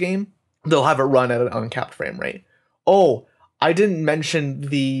of this game, they'll have it run at an uncapped frame rate. Oh, I didn't mention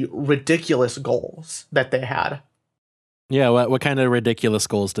the ridiculous goals that they had. Yeah, what kind of ridiculous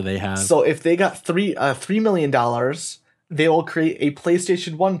goals do they have? So if they got $3 million, they will create a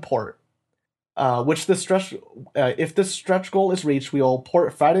PlayStation 1 port. If this stretch goal is reached, we will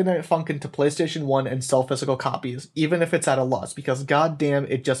port Friday Night Funkin' to PlayStation 1 and sell physical copies, even if it's at a loss, because goddamn,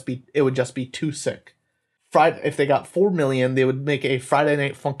 it would just be too sick. If they got 4 million, they would make a Friday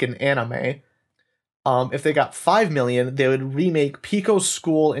Night Funkin' anime. If they got 5 million, they would remake Pico's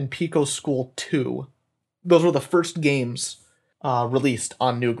School and Pico's School 2. Those were the first games released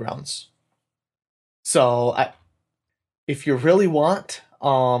on Newgrounds. So, if you really want,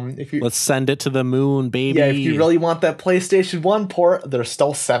 let's send it to the moon, baby. Yeah, if you really want that PlayStation 1 port, there's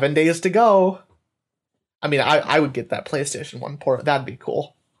still 7 days to go. I mean, I would get that PlayStation 1 port. That'd be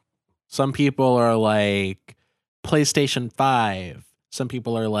cool. Some people are like PlayStation 5. Some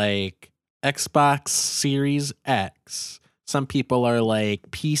people are like Xbox Series X. Some people are like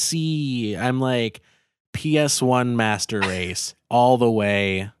PC. I'm like PS1 Master Race all the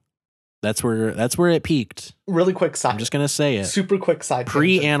way. That's where it peaked. Really quick side. I'm just going to say it. Super quick side.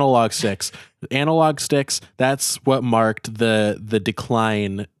 Pre-analog sticks. Analog sticks, that's what marked the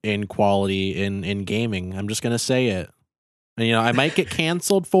decline in quality in gaming. I'm just going to say it. And, I might get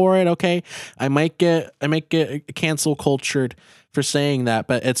canceled for it, okay? I might get cancel cultured for saying that,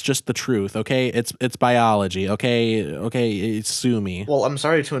 but it's just the truth, okay? It's biology, okay? Okay, sue me. Well, I'm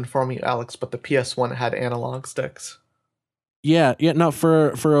sorry to inform you, Alex, but the PS1 had analog sticks. Yeah, no,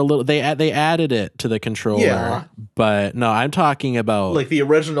 for a little they added it to the controller. Yeah. But no, I'm talking about like the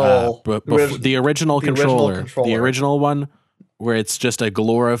original the original controller. The original one where it's just a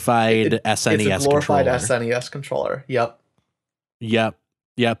glorified SNES controller. It's a glorified SNES controller. Yep.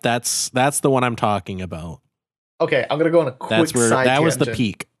 That's the one I'm talking about. Okay, I'm gonna go on a quick side tangent. That was the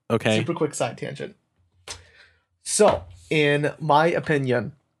peak. Okay. Super quick side tangent. So, in my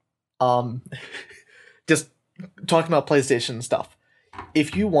opinion, just talking about PlayStation stuff,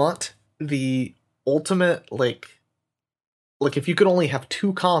 if you want the ultimate, like if you could only have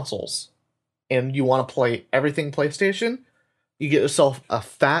 2 consoles and you want to play everything PlayStation, you get yourself a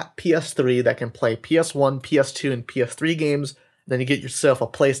fat PS3 that can play PS1, PS2, and PS3 games. Then you get yourself a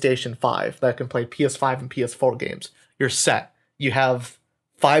PlayStation 5 that can play PS5 and PS4 games. You're set. You have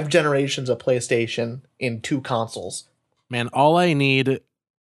 5 generations of PlayStation in 2 consoles. Man, all I need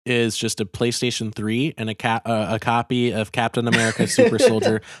is just a PlayStation 3 and a copy of Captain America Super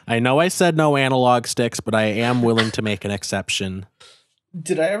Soldier. I know I said no analog sticks, but I am willing to make an exception.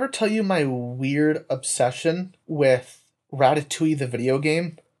 Did I ever tell you my weird obsession with Ratatouille the video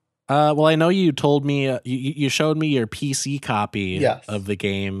game? Well, I know you told me, you showed me your PC copy of the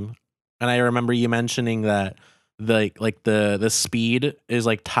game, and I remember you mentioning that the speed is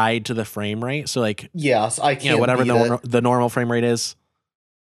like tied to the frame rate. So like, Yes, I can't whatever beat it. the normal frame rate is.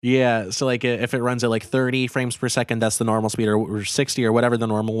 Yeah, so like if it runs at like 30 frames per second, that's the normal speed, or 60 or whatever the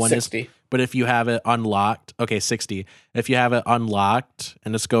normal one 60. is. But if you have it unlocked, okay, 60. If you have it unlocked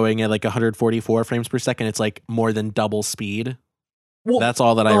and it's going at like 144 frames per second, it's like more than double speed. Well, that's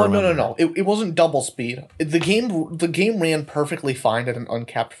all that I remember. No. It wasn't double speed. The game ran perfectly fine at an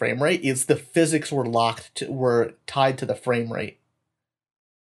uncapped frame rate. It's the physics were tied to the frame rate.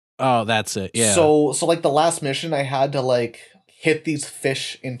 Oh, that's it. Yeah. So like the last mission, I had to like hit these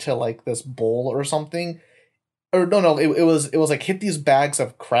fish into like this bowl or something. Or no, it was like hit these bags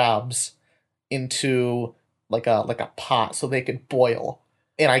of crabs into like a pot so they could boil.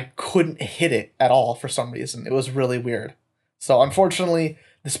 And I couldn't hit it at all for some reason. It was really weird. So unfortunately,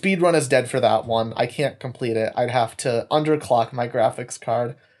 the speedrun is dead for that one. I can't complete it. I'd have to underclock my graphics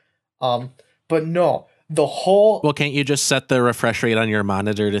card. But no, the whole... Well, can't you just set the refresh rate on your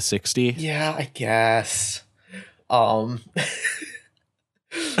monitor to 60? Yeah, I guess. So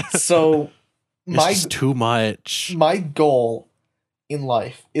it's too much. My goal in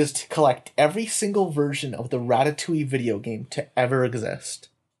life is to collect every single version of the Ratatouille video game to ever exist.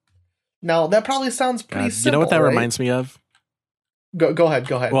 Now, that probably sounds pretty simple, you know what that right? reminds me of? Go ahead.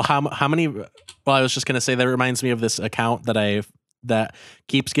 Well, how many... Well, I was just going to say that reminds me of this account that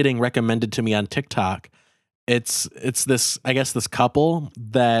keeps getting recommended to me on TikTok. It's this, I guess, this couple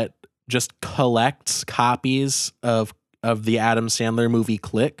that just collects copies of the Adam Sandler movie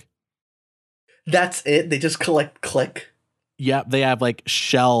Click. That's it? They just collect Click? Yep, they have like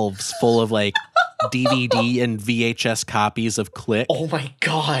shelves full of like DVD and VHS copies of Click. Oh my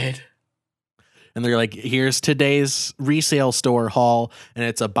god. And they're like, here's today's resale store haul, and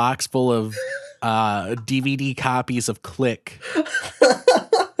it's a box full of DVD copies of Click.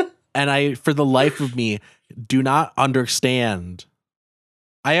 And I, for the life of me, do not understand.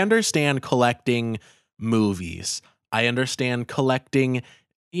 I understand collecting movies. I understand collecting,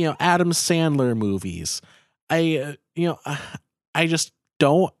 Adam Sandler movies. I just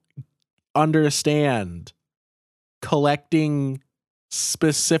don't understand collecting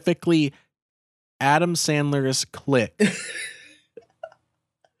specifically Adam Sandler's Click.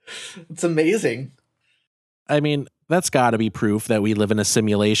 It's amazing. I mean, that's got to be proof that we live in a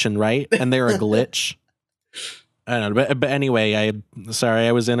simulation, right? And they're a glitch. I don't know, but anyway, sorry,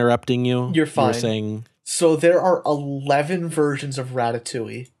 I was interrupting you. You're fine. You were saying... So there are 11 versions of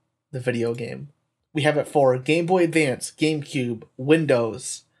Ratatouille, the video game. We have it for Game Boy Advance, GameCube,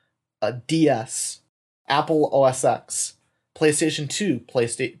 Windows, DS, Apple OS X, PlayStation 2,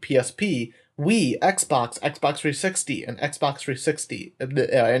 PSP, Wii, Xbox, Xbox 360, and Xbox 360,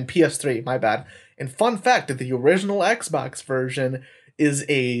 and PS3, my bad. And fun fact, that the original Xbox version is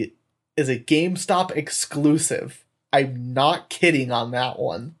a GameStop exclusive. I'm not kidding on that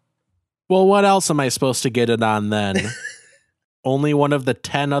one. Well, what else am I supposed to get it on then? Only one of the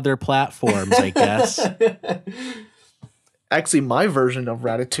 10 other platforms, I guess. Actually, my version of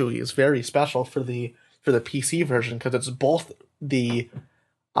Ratatouille is very special for the PC version because it's both the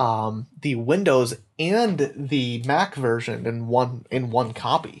Windows and the Mac version in one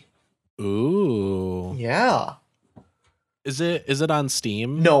copy. Ooh. Yeah. Is it on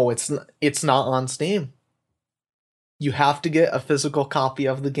Steam? No, it's not on Steam. You have to get a physical copy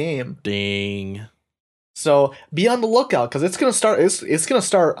of the game. Dang. So be on the lookout because it's gonna start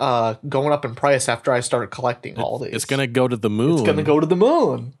going up in price after I start collecting all these. It's gonna go to the moon. It's gonna go to the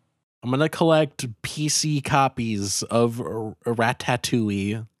moon. I'm gonna collect PC copies of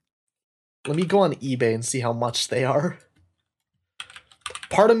Ratatouille. Let me go on eBay and see how much they are.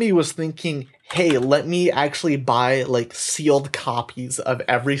 Part of me was thinking, hey, let me actually buy like sealed copies of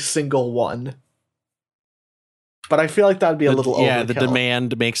every single one. But I feel like that'd be a little overkill. Yeah, the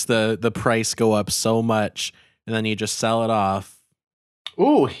demand makes the price go up so much, and then you just sell it off.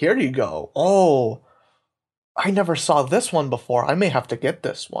 Ooh, here you go. Oh, I never saw this one before. I may have to get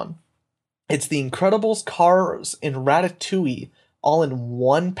this one. It's The Incredibles, Cars, and Ratatouille all in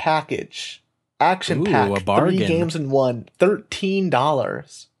one package. Action pack. A bargain. 3 games in one.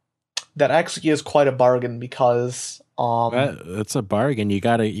 $13. That actually is quite a bargain because it's a bargain. You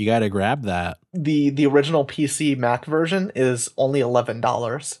gotta grab that. The original PC Mac version is only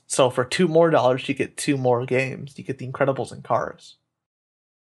 $11. So for $2 more, you get 2 more games. You get The Incredibles and Cars.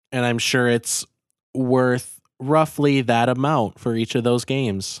 And I'm sure it's worth roughly that amount for each of those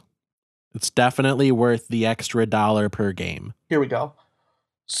games. It's definitely worth the extra $1 per game. Here we go.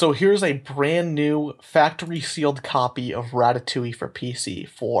 So here's a brand new factory sealed copy of Ratatouille for PC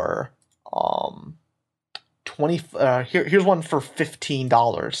for here's one for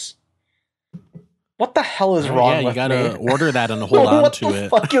 $15. What the hell is wrong with me? Yeah, you gotta order that and hold on to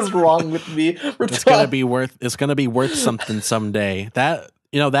it. What the fuck is wrong with me? It's gonna be worth something someday. That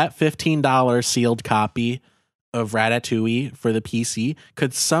that $15 sealed copy of Ratatouille for the PC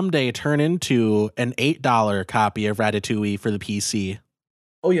could someday turn into an $8 copy of Ratatouille for the PC.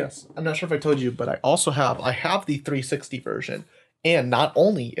 Oh yes, I'm not sure if I told you, but I have the 360 version, and not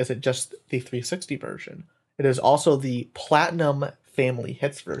only is it just the 360 version, it is also the Platinum Family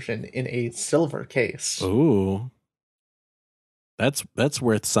Hits version in a silver case. Ooh, that's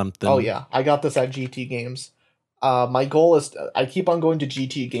worth something. Oh yeah, I got this at GT Games. My goal is I keep on going to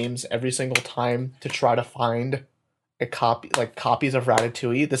GT Games every single time to try to find a copies of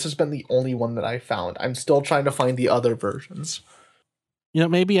Ratatouille. This has been the only one that I found. I'm still trying to find the other versions.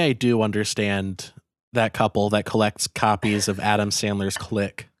 Maybe I do understand that couple that collects copies of Adam Sandler's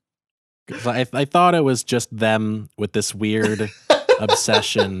Click. I thought it was just them with this weird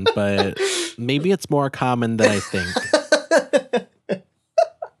obsession, but maybe it's more common than I think.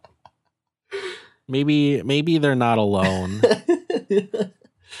 Maybe they're not alone.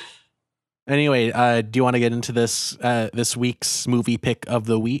 Anyway, do you want to get into this week's movie pick of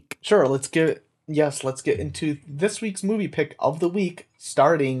the week? Sure, let's get into this week's movie pick of the week,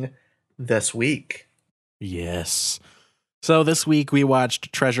 starting this week. Yes. So this week we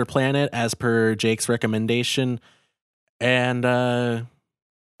watched Treasure Planet as per Jake's recommendation, and I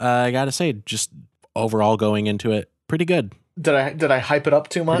gotta say, just overall going into it, pretty good. Did I hype it up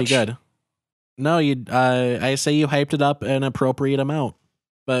too much? Pretty good. No, I say you hyped it up an appropriate amount.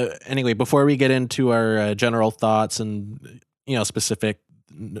 But anyway, before we get into our general thoughts and specific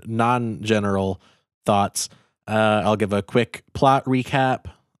non-general thoughts, I'll give a quick plot recap,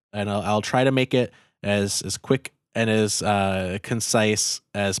 and I'll try to make it as quick and as concise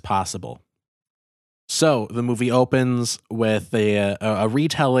as possible. So the movie opens with a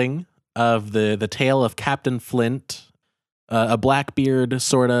retelling of the tale of Captain Flint, a Blackbeard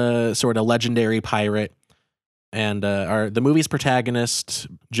sort of legendary pirate, and the movie's protagonist,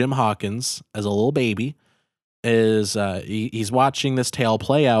 Jim Hawkins, as a little baby, is he's watching this tale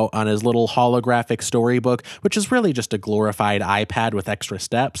play out on his little holographic storybook, which is really just a glorified iPad with extra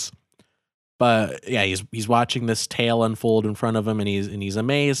steps. But yeah, he's watching this tale unfold in front of him, and he's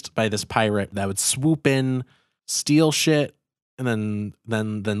amazed by this pirate that would swoop in, steal shit, and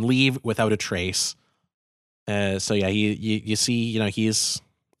then leave without a trace. So yeah, you see, he's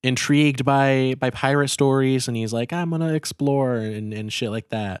intrigued by pirate stories, and he's like, I'm gonna explore and shit like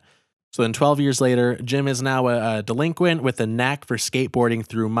that. So then 12 years later, Jim is now a delinquent with a knack for skateboarding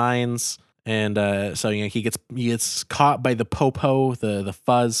through mines, and so he gets caught by the popo, the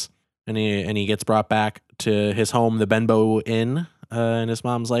fuzz. And he gets brought back to his home, the Benbow Inn, and his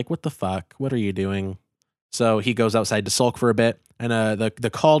mom's like, "What the fuck? What are you doing?" So he goes outside to sulk for a bit, and the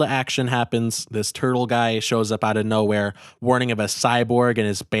call to action happens. This turtle guy shows up out of nowhere, warning of a cyborg and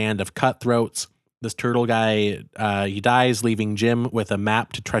his band of cutthroats. This turtle guy, he dies, leaving Jim with a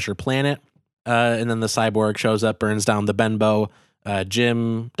map to Treasure Planet, and then the cyborg shows up, burns down the Benbow.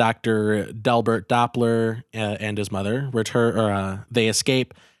 Jim, Dr. Delbert Doppler, and his mother they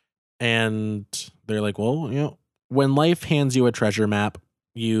escape. And they're like, well, when life hands you a treasure map,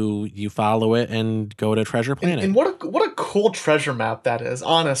 you follow it and go to Treasure Planet. And what a cool treasure map that is,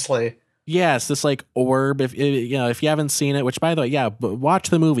 honestly. Yeah, it's this like orb. If you haven't seen it, which by the way, yeah, but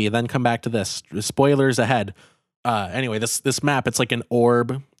watch the movie, then come back to this. Spoilers ahead. Anyway, this map, it's like an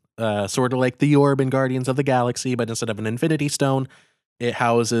orb, sort of like the orb in Guardians of the Galaxy, but instead of an Infinity Stone, it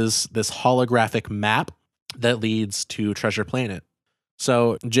houses this holographic map that leads to Treasure Planet.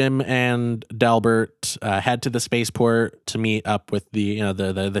 So Jim and Delbert head to the spaceport to meet up with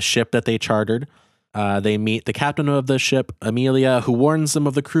the ship that they chartered. They meet the captain of the ship, Amelia, who warns them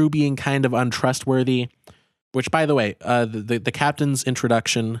of the crew being kind of untrustworthy. Which, by the way, the captain's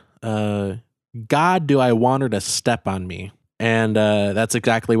introduction, God, do I want her to step on me? And that's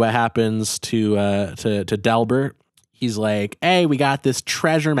exactly what happens to Delbert. He's like, hey, we got this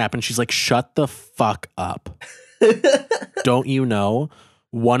treasure map. And she's like, shut the fuck up. Don't you know?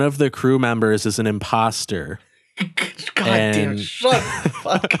 One of the crew members is an imposter. God damn, shut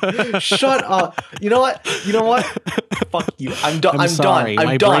up. You know what? Fuck you. I'm done. I'm sorry. done.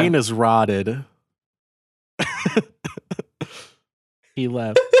 My brain is rotted. He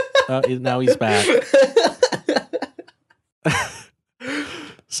left. Now he's back.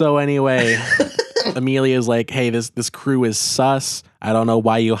 So anyway, Amelia's like, hey, this crew is sus. I don't know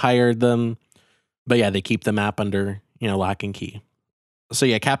why you hired them. But yeah, they keep the map under, lock and key. So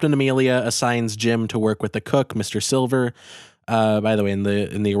yeah, Captain Amelia assigns Jim to work with the cook, Mr. Silver. By the way, in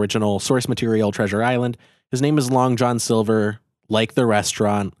the original source material, Treasure Island, his name is Long John Silver, like the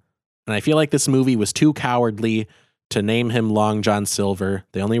restaurant. And I feel like this movie was too cowardly to name him Long John Silver.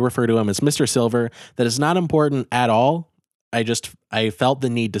 They only refer to him as Mr. Silver. That is not important at all. I felt the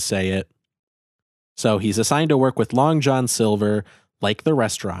need to say it. So he's assigned to work with Long John Silver, like the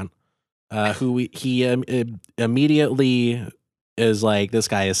restaurant, who he immediately is like, this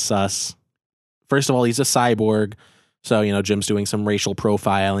guy is sus. First of all, he's a cyborg. So, Jim's doing some racial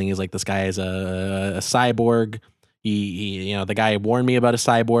profiling. He's like, this guy is a cyborg. He the guy warned me about a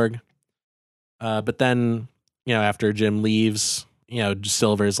cyborg. But then, after Jim leaves,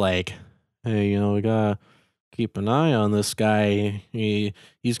 Silver's like, hey, we gotta keep an eye on this guy.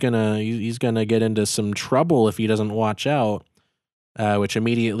 He's gonna get into some trouble if he doesn't watch out. Which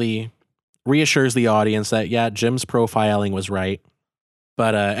immediately reassures the audience that, yeah, Jim's profiling was right.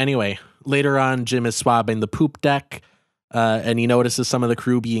 But anyway, later on, Jim is swabbing the poop deck, and he notices some of the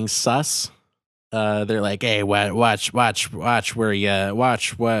crew being sus. They're like, hey, watch where you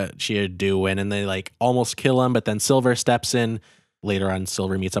watch what you're doing. And they like almost kill him, but then Silver steps in. Later on,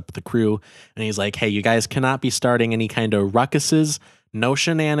 Silver meets up with the crew, and he's like, hey, you guys cannot be starting any kind of ruckuses, no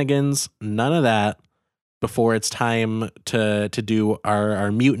shenanigans, none of that before it's time to do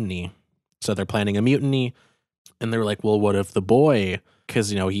our mutiny. So they're planning a mutiny, and they're like, well, what if the boy, because,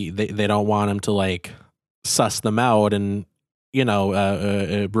 they don't want him to like suss them out and,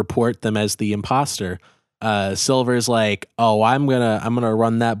 report them as the imposter. Silver's like, oh, I'm gonna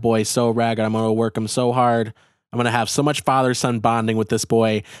run that boy so ragged. I'm gonna work him so hard. I'm gonna have so much father-son bonding with this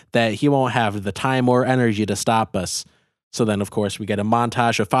boy that he won't have the time or energy to stop us. So then, of course, we get a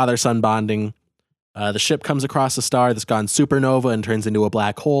montage of father-son bonding. The ship comes across a star that's gone supernova and turns into a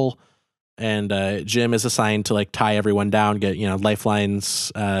black hole. And Jim is assigned to like tie everyone down, get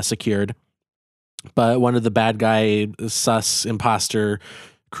lifelines secured. But one of the bad guy sus imposter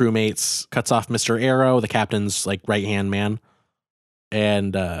crewmates cuts off Mr. Arrow, the captain's like right hand man,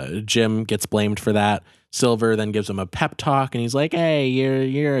 and Jim gets blamed for that. Silver then gives him a pep talk, and he's like, "Hey,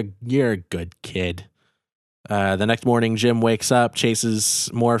 you're a good kid." The next morning, Jim wakes up, chases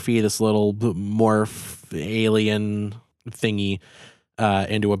Morphe, this little morph alien thingy,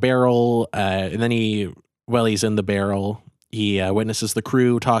 into a barrel, and then while he's in the barrel, he witnesses the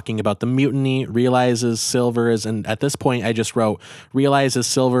crew talking about the mutiny, realizes Silver is, and at this point I just wrote, realizes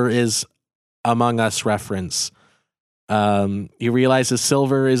Silver is Among Us reference. He realizes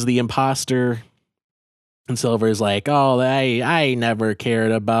Silver is the imposter, and Silver is like, oh, I never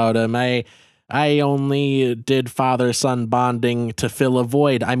cared about him. I only did father-son bonding to fill a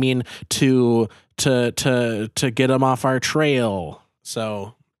void. I mean, to get him off our trail.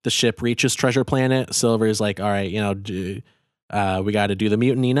 So the ship reaches Treasure Planet. Silver's like, all right, we got to do the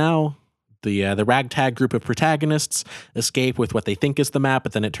mutiny now. The ragtag group of protagonists escape with what they think is the map,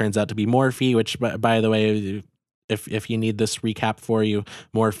 but then it turns out to be Morphe, which, by the way, if you need this recap for you,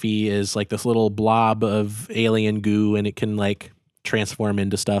 Morphe is like this little blob of alien goo, and it can like transform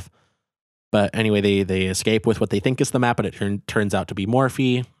into stuff. But anyway, they escape with what they think is the map, but it turns out to be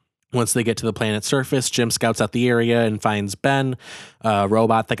Morphe. Once they get to the planet's surface, Jim scouts out the area and finds Ben, a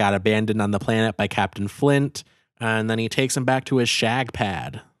robot that got abandoned on the planet by Captain Flint, and then he takes him back to his shag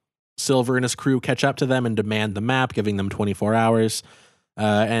pad. Silver and his crew catch up to them and demand the map, giving them 24 hours.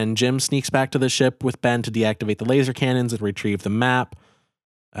 And Jim sneaks back to the ship with Ben to deactivate the laser cannons and retrieve the map.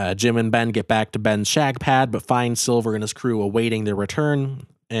 Jim and Ben get back to Ben's shag pad, but find Silver and his crew awaiting their return.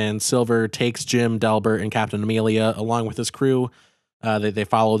 And Silver takes Jim, Delbert, and Captain Amelia along with his crew. They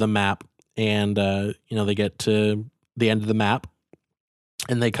follow the map, and they get to the end of the map,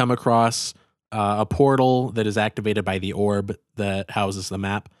 and they come across a portal that is activated by the orb that houses the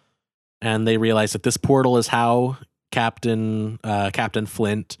map. And they realize that this portal is how Captain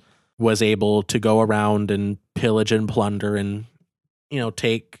Flint was able to go around and pillage and plunder and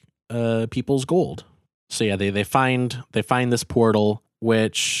take people's gold. So yeah, they find this portal,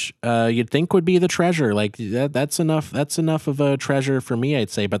 which you'd think would be the treasure. Like that's enough of a treasure for me, I'd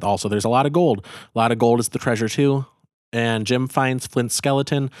say. But also there's a lot of gold. A lot of gold is the treasure too. And Jim finds Flint's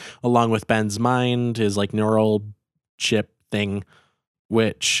skeleton along with Ben's mind, his like neural chip thing,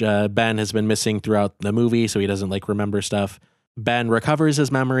 which Ben has been missing throughout the movie, so he doesn't like remember stuff. Ben recovers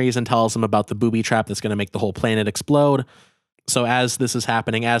his memories and tells him about the booby trap that's going to make the whole planet explode. So as this is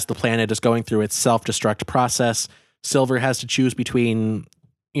happening, as the planet is going through its self-destruct process, Silver has to choose between,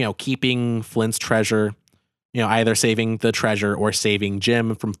 keeping Flint's treasure, either saving the treasure or saving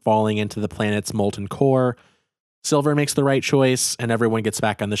Jim from falling into the planet's molten core. Silver makes the right choice, and everyone gets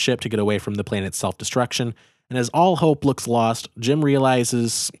back on the ship to get away from the planet's self-destruction. And as all hope looks lost, Jim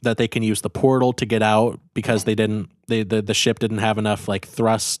realizes that they can use the portal to get out because the ship didn't have enough like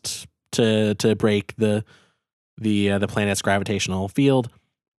thrust to break the planet's gravitational field.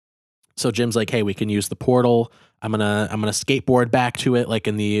 So Jim's like, hey, we can use the portal. I'm gonna skateboard back to it like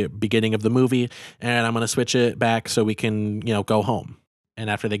in the beginning of the movie, and I'm gonna switch it back so we can, go home. And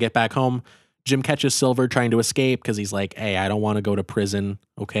after they get back home, Jim catches Silver trying to escape because he's like, hey, I don't want to go to prison.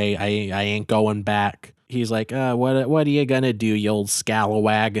 Okay, I ain't going back. He's like, what are you gonna do, you old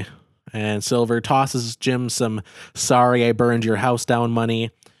scalawag? And Silver tosses Jim some sorry I burned your house down money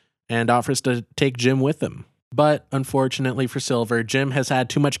and offers to take Jim with him. But unfortunately for Silver, Jim has had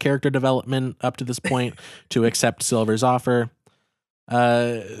too much character development up to this point to accept Silver's offer.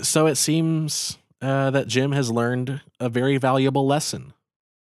 So it seems that Jim has learned a very valuable lesson.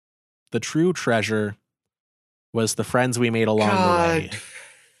 The true treasure was the friends we made along the way.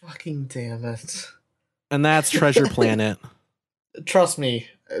 Fucking damn it. And that's Treasure Planet. Trust me,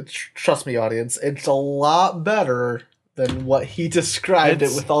 audience. It's a lot better than what he described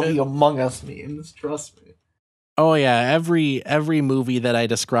it with all the Among Us memes. Trust me. Oh yeah, every movie that I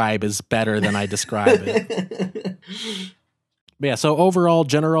describe is better than I describe it. But yeah, so overall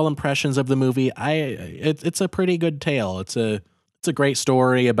general impressions of the movie, it's a pretty good tale. It's a great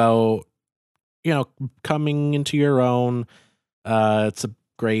story about, coming into your own. It's a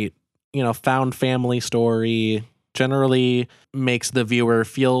great, found family story. Generally makes the viewer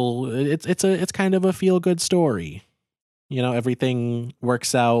feel it's kind of a feel good story. Everything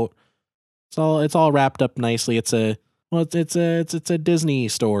works out. It's all wrapped up nicely. It's a Disney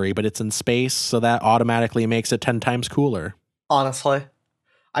story, but it's in space, so that automatically makes it 10 times cooler. Honestly,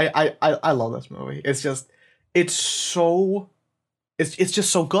 I love this movie. It's just so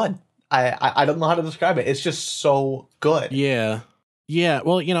good. I don't know how to describe it. It's just so good. Yeah.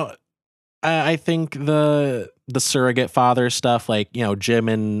 Well, I think the surrogate father stuff, like, Jim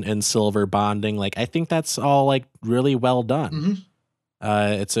and Silver bonding, like, I think that's all like really well done. Mm-hmm.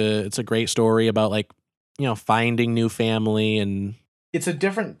 It's a great story about, like, finding new family, and it's a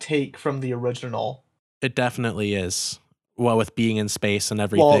different take from the original. It definitely is. Well, with being in space and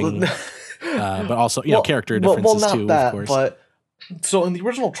everything, but also character differences too, of course. But so in the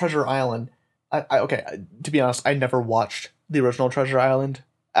original Treasure Island, to be honest, I never watched the original Treasure Island.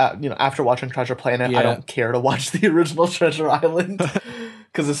 After watching Treasure Planet, I don't care to watch the original Treasure Island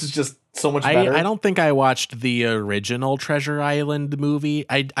because this is just so much better. I don't think I watched the original Treasure Island movie.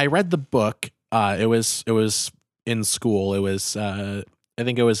 I read the book. It was in school. It was I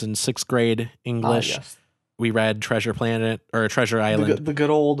think it was in 6th grade English. Yes. We read Treasure Planet or Treasure Island. The good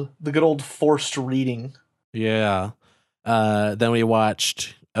old forced reading. Yeah. Then we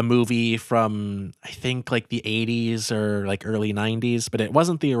watched a movie from, I think, like the 80s or like early 90s, but it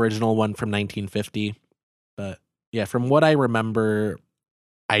wasn't the original one from 1950. But yeah, from what I remember,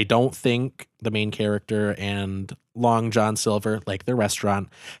 I don't think the main character and Long John Silver, like the restaurant,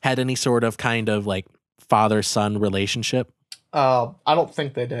 had any sort of kind of like father-son relationship. I don't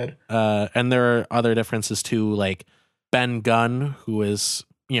think they did. And there are other differences too, like Ben Gunn, who is,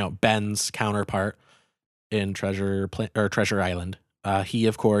 Ben's counterpart in Treasure Island. He,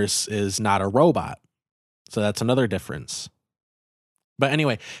 of course, is not a robot. So that's another difference. But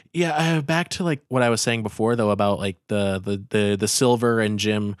anyway, yeah, back to like what I was saying before, though, about like the Silver and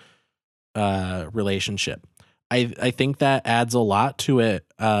Jim relationship. I think that adds a lot to it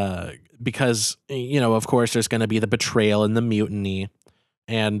because, of course, there's going to be the betrayal and the mutiny.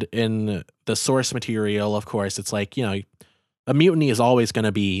 And in the source material, of course, it's like, a mutiny is always going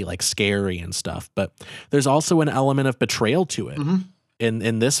to be like scary and stuff, but there's also an element of betrayal to it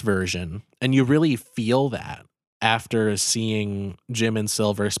in this version. And you really feel that after seeing Jim and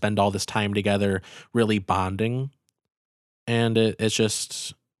Silver spend all this time together, really bonding. And it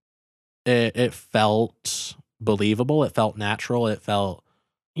felt believable. It felt natural. It felt,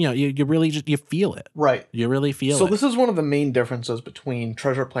 you really you feel it. Right. You really feel it. So this is one of the main differences between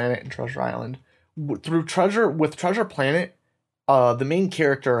Treasure Planet and Treasure Island. With Treasure Planet, the main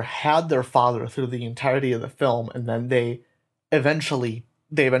character had their father through the entirety of the film, and then they eventually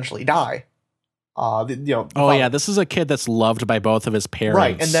die. This is a kid that's loved by both of his parents.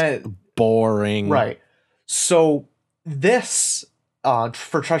 Right, and then boring. Right. So this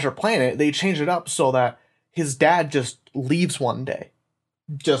for Treasure Planet, they changed it up so that his dad just leaves one day.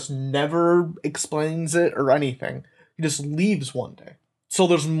 Just never explains it or anything. He just leaves one day. So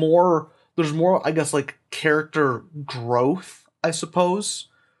there's more, I guess, like character growth, I suppose.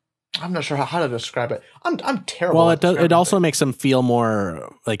 I'm not sure how to describe it. I'm terrible. Well, it also makes him feel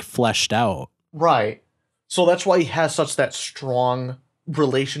more like fleshed out. Right. So that's why he has such that strong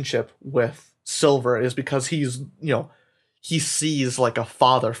relationship with Silver, is because he's, he sees like a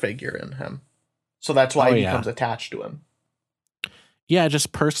father figure in him. So that's why he becomes attached to him. Yeah,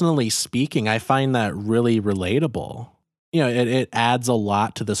 just personally speaking, I find that really relatable. it adds a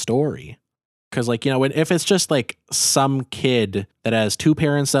lot to the story. Because, like, if it's just like some kid that has two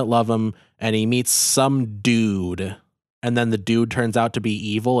parents that love him and he meets some dude and then the dude turns out to be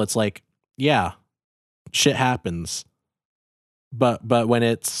evil, it's like, yeah, shit happens. But when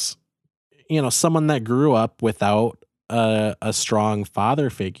it's, someone that grew up without a strong father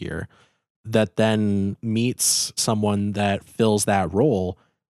figure that then meets someone that fills that role,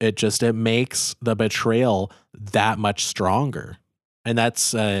 it makes the betrayal that much stronger. And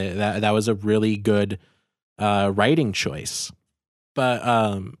that's that was a really good writing choice.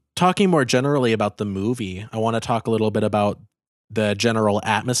 But talking more generally about the movie, I want to talk a little bit about the general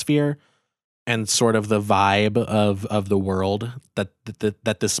atmosphere and sort of the vibe of the world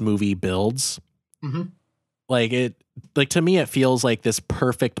that this movie builds. Mm-hmm. Like to me, it feels like this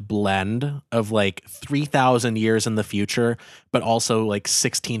perfect blend of like 3,000 years in the future, but also like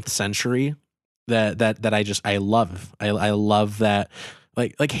 16th century. I love. I love that.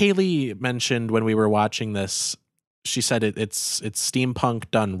 Like Haley mentioned when we were watching this, she said it's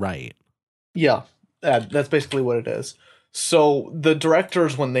steampunk done right. Yeah, that's basically what it is. So the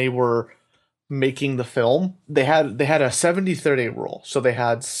directors, when they were making the film, they had a 70-30 rule. So they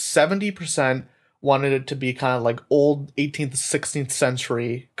had 70% wanted it to be kind of like old 18th, 16th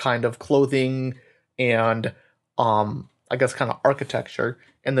century kind of clothing and I guess kind of architecture.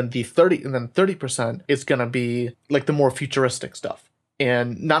 And then 30% is gonna be like the more futuristic stuff.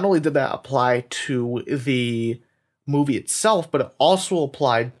 And not only did that apply to the movie itself, but it also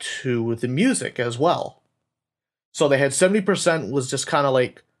applied to the music as well. So they had 70% was just kind of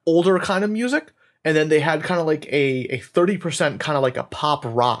like older kind of music, and then they had kind of like a 30% kind of like a pop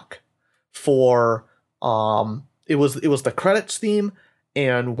rock for it was the credits theme,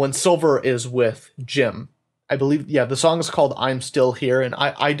 and When Silver is with Jim. I believe, yeah, the song is called I'm Still Here, and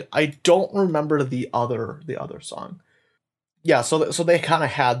I don't remember the other song. Yeah, so they kind of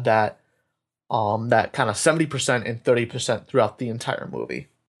had that kind of 70% and 30% throughout the entire movie.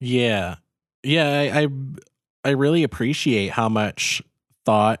 Yeah, yeah. I really appreciate how much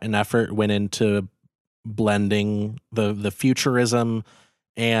thought and effort went into blending the futurism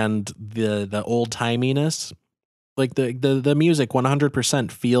and the old timiness. Like the music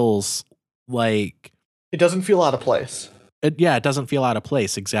 100% feels like It doesn't feel out of place. it doesn't feel out of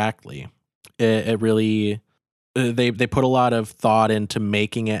place. Exactly. It really they put a lot of thought into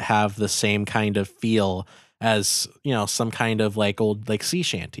making it have the same kind of feel as, some kind of like old like sea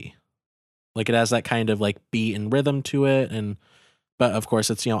shanty. Like it has that kind of like beat and rhythm to it, and but of course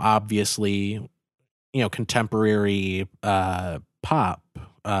it's, obviously, contemporary pop,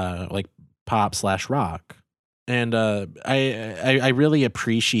 like pop slash rock. And I really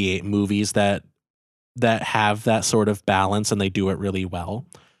appreciate movies that have that sort of balance and they do it really well.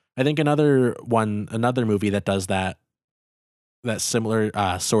 I think another movie that does that similar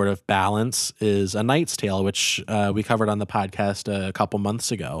sort of balance is A Knight's Tale, which we covered on the podcast a couple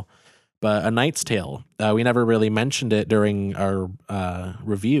months ago. But A Knight's Tale, we never really mentioned it during our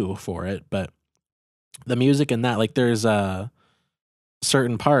review for it, but the music in that, like, there's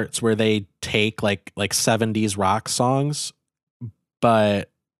certain parts where they take like 70s rock songs, but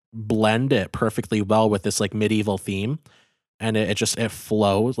blend it perfectly well with this like medieval theme, and it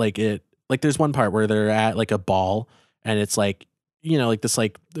flows like there's one part where they're at like a ball, and it's like, like this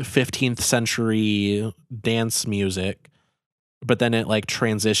like 15th century dance music, but then it like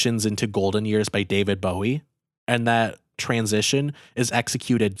transitions into Golden Years by David Bowie, and that transition is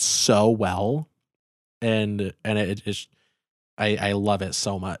executed so well, and it is I love it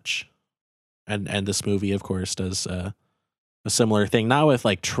so much. And this movie of course does a similar thing, not with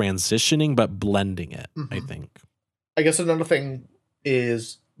like transitioning but blending it, I Mhm. think. I guess another thing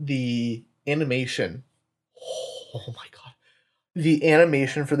is the animation. Oh my god. The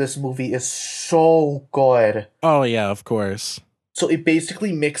animation for this movie is so good. Oh yeah, of course. So it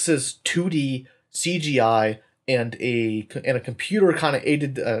basically mixes 2D CGI and a computer kind of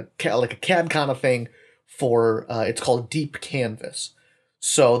aided like a CAD kind of thing for it's called Deep Canvas.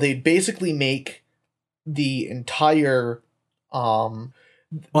 So they basically make the entire um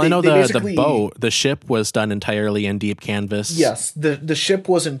Well, I know they the basically. the ship was done entirely in deep canvas. Yes, the ship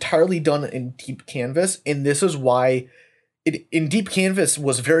was entirely done in Deep Canvas, and this is why it in Deep Canvas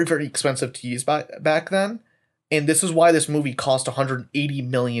was very very expensive to use back then, and this is why this movie cost $180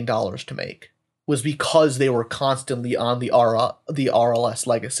 million to make. Was because they were constantly on the RLS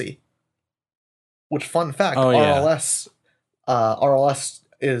legacy. Which, fun fact, Oh yeah. RLS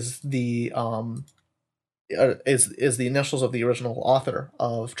is the initials of the original author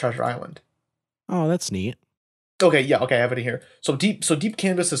of Treasure Island. Oh, that's neat. Okay, yeah, okay, I have it here. So Deep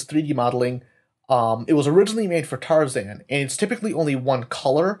Canvas is 3D modeling. It was originally made for Tarzan, and it's typically only one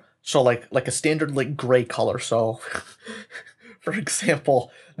color, so like a standard like gray color. So, for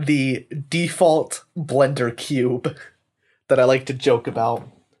example, the default Blender cube that I like to joke about,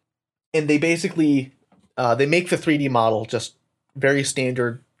 and they basically they make the 3D model just very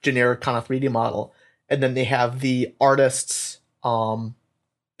standard, generic kind of 3D model, and then they have the artists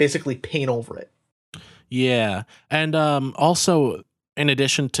basically paint over it. Yeah, and also in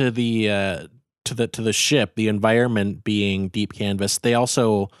addition to the to the ship, the environment being deep canvas, they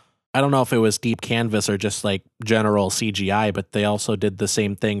also, I don't know if it was deep canvas or just like general CGI, but they also did the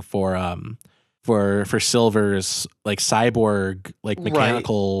same thing for Silver's like cyborg like Right.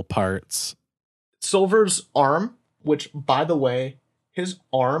 mechanical parts. Silver's arm, which by the way, his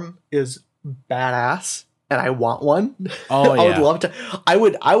arm is badass, and I want one. Oh I would yeah. love to. I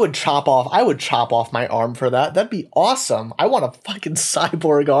would chop off my arm for that. That'd be awesome. I want a fucking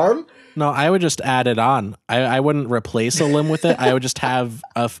cyborg arm. No, I would just add it on. I wouldn't replace a limb with it. I would just have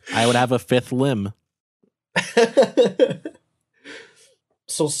I would have a fifth limb.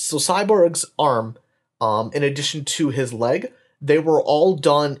 So Cyborg's arm, in addition to his leg, they were all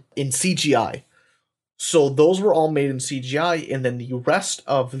done in CGI. So those were all made in CGI, and then the rest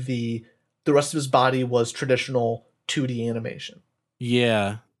of his body was traditional 2D animation.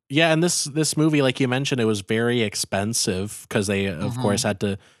 Yeah. Yeah, and this movie, like you mentioned, it was very expensive because they of course had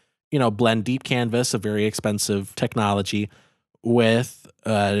to, blend deep canvas, a very expensive technology, with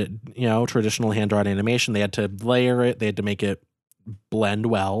traditional hand-drawn animation. They had to layer it, they had to make it blend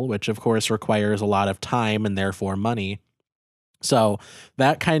well, which of course requires a lot of time and therefore money. So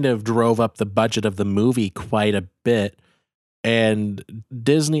that kind of drove up the budget of the movie quite a bit. And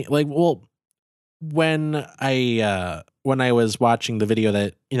Disney, when I was watching the video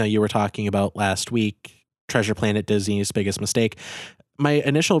that you were talking about last week, Treasure Planet, Disney's biggest mistake, my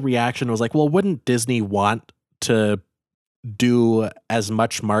initial reaction was like, well, wouldn't Disney want to do as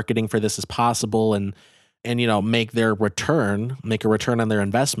much marketing for this as possible and make a return on their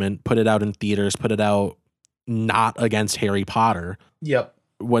investment, put it out in theaters, put it out not against Harry Potter? Yep.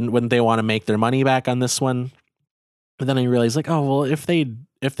 Wouldn't they want to make their money back on this one? But then I realized, like, oh well,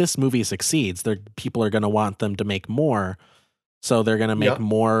 if this movie succeeds, people are going to want them to make more, so they're going to make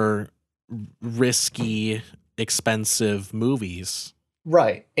more risky, expensive movies.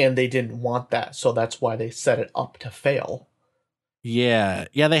 Right, and they didn't want that, so that's why they set it up to fail. Yeah,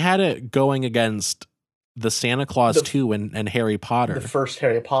 they had it going against the Santa Claus 2 and Harry Potter, the first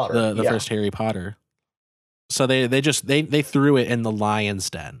Harry Potter, the first Harry Potter. So they threw it in the lion's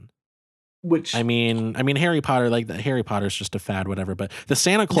den. Which I mean Harry Potter, like Harry Potter's just a fad, whatever. But the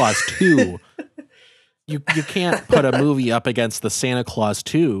Santa Claus 2, you can't put a movie up against the Santa Claus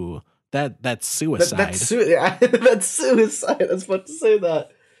 2. That's suicide. That's suicide. I was about to say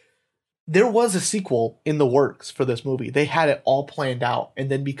that. There was a sequel in the works for this movie. They had it all planned out,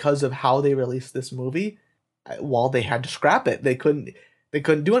 and then because of how they released this movie, they had to scrap it. They couldn't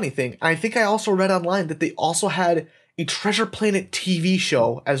do anything. I think I also read online that they also had a Treasure Planet TV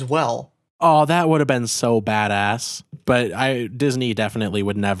show as well. Oh, that would have been so badass. But Disney definitely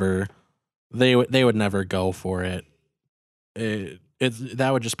would never. They would never go for it. That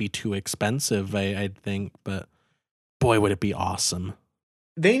would just be too expensive, I think. But boy, would it be awesome.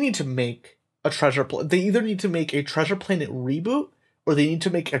 They need to make a Treasure Planet. They either need to make a Treasure Planet reboot or they need to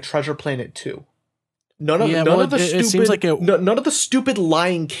make a Treasure Planet 2. None of the stupid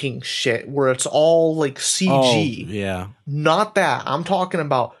Lion King shit where it's all like CG. Oh, yeah. Not that. I'm talking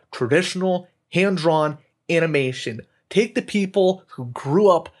about traditional hand-drawn animation. Take the people who grew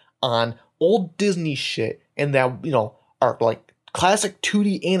up on old Disney shit and that, are like classic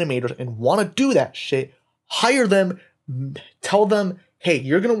 2D animators and want to do that shit. Hire them, tell them, hey,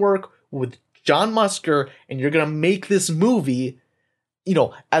 you're going to work with John Musker and you're going to make this movie,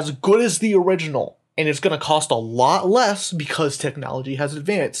 as good as the original. And it's going to cost a lot less because technology has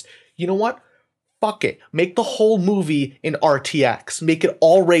advanced. You know what? Fuck it. Make the whole movie in RTX. Make it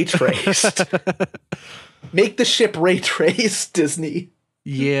all ray traced. Make the ship ray traced, Disney.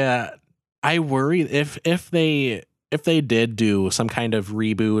 Yeah. I worry if they did do some kind of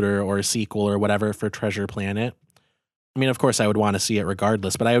reboot or sequel or whatever for Treasure Planet. I mean, of course I would want to see it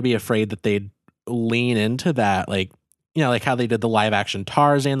regardless, but I would be afraid that they'd lean into that, like how they did the live action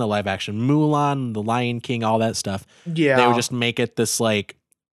Tarzan, the live action Mulan, the Lion King, all that stuff. Yeah. They would just make it this like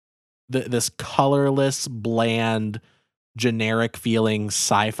this colorless, bland, generic feeling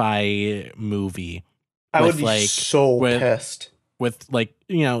sci-fi movie. I would be so pissed. With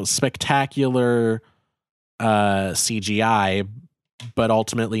spectacular CGI, but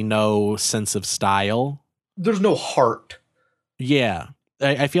ultimately no sense of style. There's no heart. Yeah.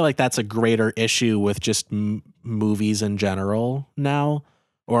 I feel like that's a greater issue with just movies in general now,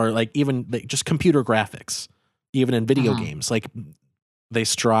 or like even like just computer graphics, even in video Mhm. games. Like they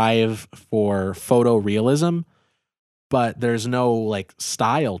strive for photorealism, but there's no like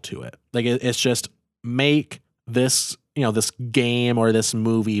style to it. Like it's just make this, this game or this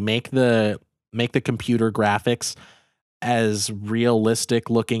movie, make the computer graphics as realistic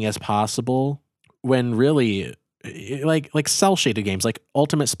looking as possible, when really like cell shaded games like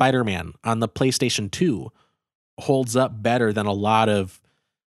Ultimate Spider-Man on the PlayStation 2 holds up better than a lot of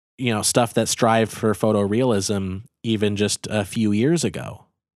stuff that strived for photorealism even just a few years ago,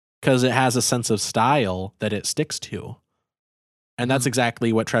 because it has a sense of style that it sticks to. And that's Mhm.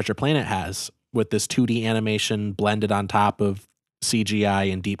 exactly what Treasure Planet has, with this 2D animation blended on top of CGI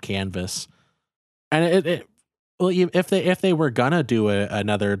and deep canvas. And if they were gonna do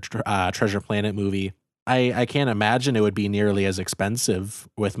another Treasure Planet movie, I can't imagine it would be nearly as expensive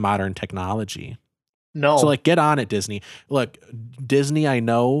with modern technology. So No. like, get on it, Disney. Look, Disney, I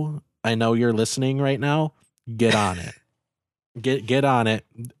know you're listening right now. Get on it. Get on it,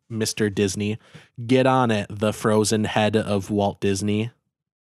 Mr. Disney. Get on it, the frozen head of Walt Disney.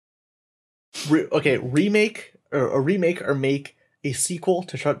 Okay, remake or make a sequel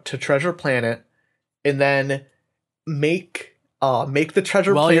to Treasure Planet, and then make the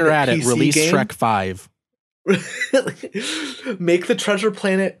Treasure While you're Planet at it, PC release game. Shrek 5. Make the Treasure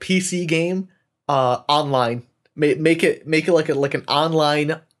Planet PC game online. Make it like an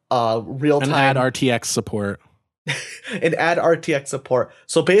online real And add time RTX support. and add RTX support.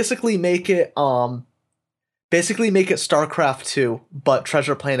 So basically make it StarCraft 2 but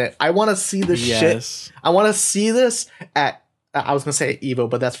Treasure Planet. I want to see this shit. I want to see this at I was going to say Evo,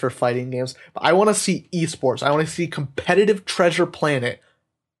 but that's for fighting games. But I want to see esports. I want to see competitive Treasure Planet.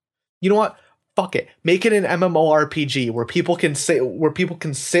 You know what? Fuck it. Make it an MMORPG where people can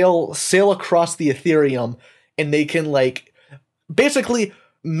sail across the Ethereum, and they can like basically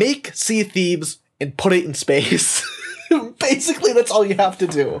make Sea Thieves and put it in space. Basically, that's all you have to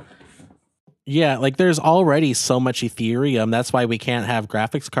do. Yeah, like there's already so much Ethereum. That's why we can't have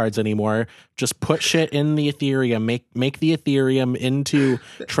graphics cards anymore. Just put shit in the Ethereum. Make the Ethereum into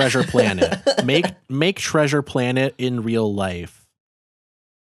Treasure Planet. Make Treasure Planet in real life.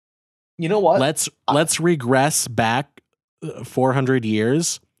 You know what? Let's regress back 400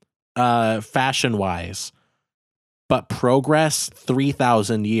 years, fashion wise, but progress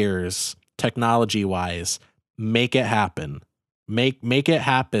 3,000 years technology wise. Make it happen. Make it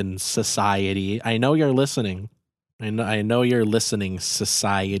happen, society. I know you're listening. I know you're listening,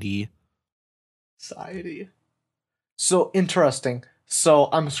 society. Society. So interesting. So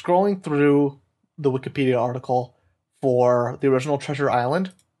I'm scrolling through the Wikipedia article for the original Treasure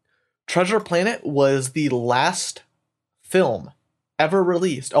Island. Treasure Planet was the last film ever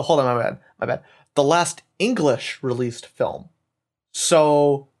released. Oh, hold on, my bad. The last English released film.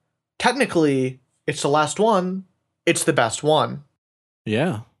 So technically, it's the last one. It's the best one.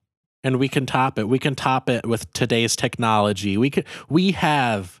 Yeah. And we can top it. We can top it with today's technology. We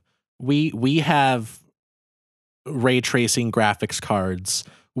have ray tracing graphics cards.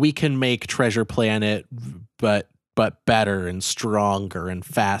 We can make Treasure Planet but better and stronger and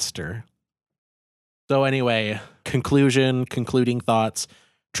faster. So anyway, concluding thoughts.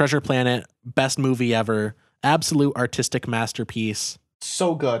 Treasure Planet, best movie ever. Absolute artistic masterpiece.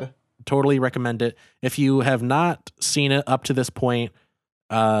 So good. Totally recommend it. If you have not seen it up to this point,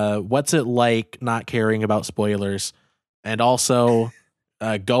 what's it like not caring about spoilers? And also,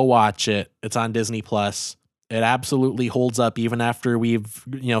 go watch it. It's on Disney Plus. It absolutely holds up even after we've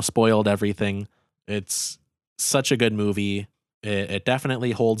spoiled everything. It's such a good movie. It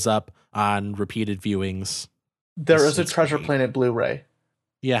definitely holds up on repeated viewings. There is a Treasure Planet Blu-ray.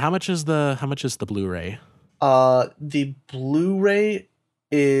 Yeah, how much is the Blu-ray? The Blu-ray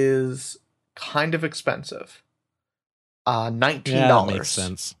is kind of expensive. $19. Yeah, that makes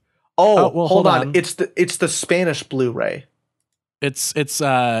sense. Oh, well, hold on. It's the Spanish Blu-ray. It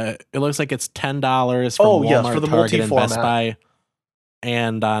looks like it's $10 from Walmart, for the Target, and multi-format. Best Buy,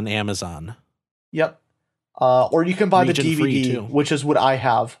 and on Amazon. Yep. Or you can buy the Region-free, DVD, too. which is what I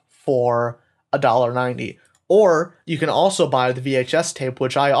have, for $1.90. Or you can also buy the VHS tape,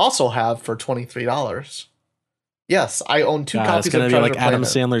 which I also have for $23. Yes, I own two copies it's gonna of be Treasure like Adam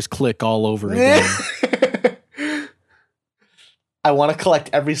Planet. Sandler's Click all over again. I want to collect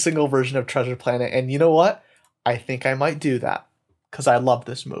every single version of Treasure Planet, and you know what? I think I might do that because I love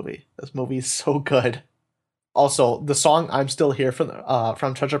this movie. This movie is so good. Also, the song "I'm Still Here"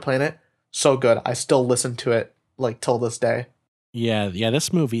 from Treasure Planet, so good. I still listen to it like till this day. Yeah.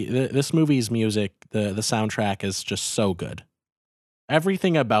 This movie's music, the soundtrack is just so good.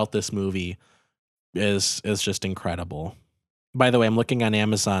 Everything about this movie is just incredible. By the way, I'm looking on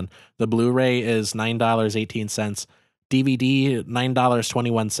Amazon. The Blu-ray is $9.18. DVD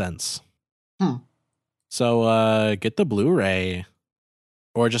 $9.21. So get the Blu-ray,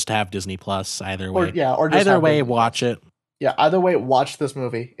 or just have Disney Plus. Either way, or just either have way, Disney watch Plus. it. Yeah, either way, watch this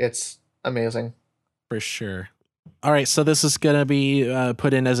movie. It's amazing for sure. All right, so this is gonna be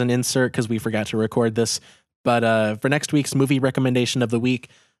put in as an insert because we forgot to record this. But for next week's movie recommendation of the week,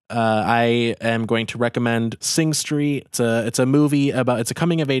 I am going to recommend Sing Street. It's a movie it's a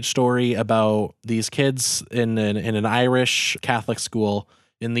coming of age story about these kids in an Irish Catholic school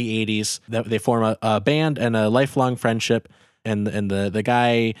in the 80s. That they form a band and a lifelong friendship. And the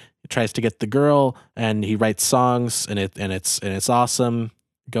guy tries to get the girl, and he writes songs, and it's awesome.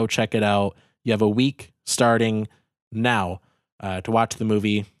 Go check it out. You have a week starting now to watch the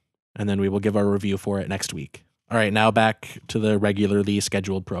movie, and then we will give our review for it next week. All right, now back to the regularly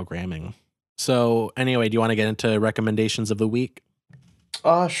scheduled programming. So anyway, do you want to get into recommendations of the week?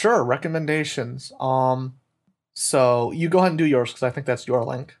 Sure. Recommendations. So you go ahead and do yours because I think that's your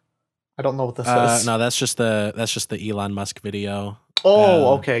link. I don't know what this is. No, that's just the Elon Musk video.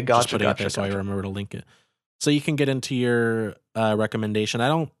 Oh, okay, gotcha. Just putting it there so I remember to link it. So you can get into your recommendation. I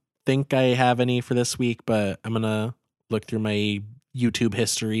don't think I have any for this week, but I'm gonna look through my YouTube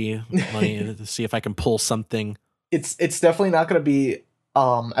history to see if I can pull something. It's definitely not gonna be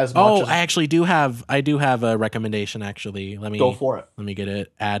as much. Oh, I actually do have a recommendation. Actually, let me go for it. Let me get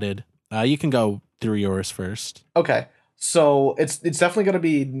it added. You can go through yours first. Okay. So it's definitely going to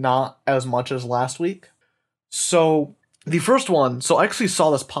be not as much as last week. So the first one, so I actually saw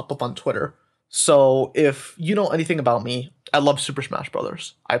this pop up on Twitter. So if you know anything about me, I love Super Smash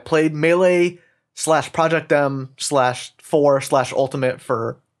Brothers. I played Melee / Project M / 4 / Ultimate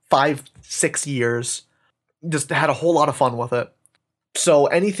for 5-6 years. Just had a whole lot of fun with it. So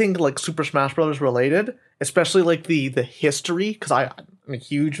anything like Super Smash Brothers related, especially like the history, because I'm a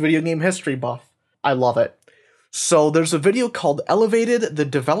huge video game history buff. I love it. So there's a video called Elevated, the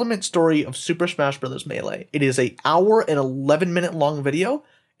development story of Super Smash Bros. Melee. It is an hour and 11-minute long video,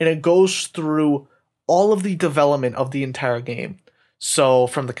 and it goes through all of the development of the entire game. So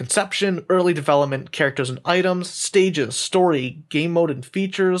from the conception, early development, characters and items, stages, story, game mode and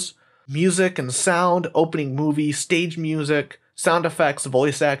features, music and sound, opening movie, stage music, sound effects,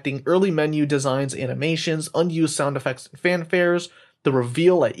 voice acting, early menu designs, animations, unused sound effects and fanfares, the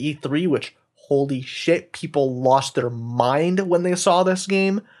reveal at E3, which holy shit, people lost their mind when they saw this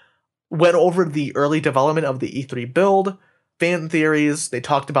game. Went over the early development of the E3 build, fan theories. They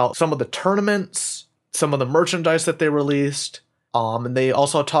talked about some of the tournaments, some of the merchandise that they released. And they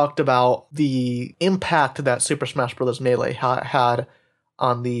also talked about the impact that Super Smash Bros. Melee had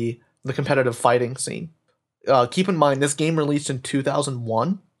on the competitive fighting scene. Keep in mind, this game released in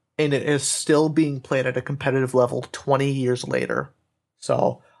 2001, and it is still being played at a competitive level 20 years later.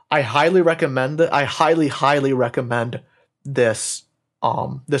 So I highly recommend it. I highly recommend this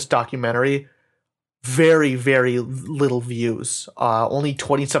this documentary. Very, very little views. Only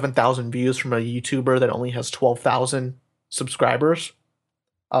 27,000 views from a YouTuber that only has 12,000 subscribers.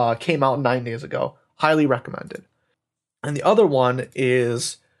 Came out 9 days ago. Highly recommended. And the other one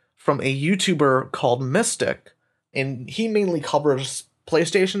is from a YouTuber called Mystic, and he mainly covers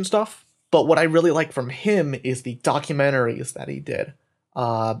PlayStation stuff. But what I really like from him is the documentaries that he did.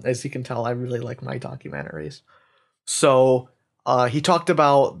 As you can tell, I really like my documentaries. So he talked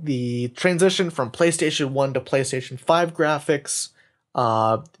about the transition from PlayStation 1 to PlayStation 5 graphics,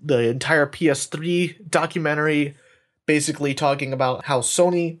 the entire PS3 documentary, basically talking about how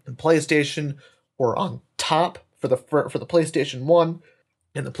Sony and PlayStation were on top for the PlayStation 1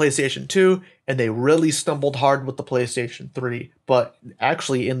 and the PlayStation 2, and they really stumbled hard with the PlayStation 3. But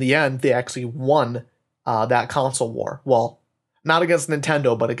actually, in the end, they actually won that console war. Well, not against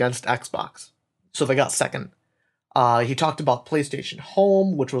Nintendo, but against Xbox. So they got second. He talked about PlayStation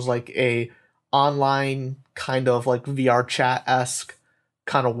Home, which was like a online kind of like VR chat-esque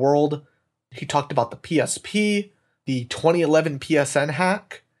kind of world. He talked about the PSP, the 2011 PSN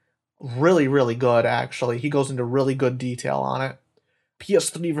hack. Really, really good, actually. He goes into really good detail on it.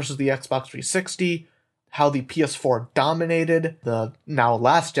 PS3 versus the Xbox 360, how the PS4 dominated the now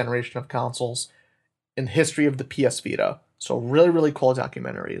last generation of consoles, and history of the PS Vita. So really, really cool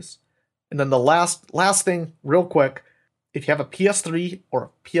documentaries. And then the last thing, real quick, if you have a PS3 or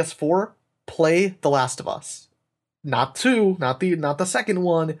a PS4, play The Last of Us. Not 2, not the second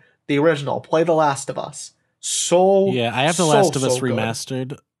one, the original. Play The Last of Us. Yeah, I have The Last of Us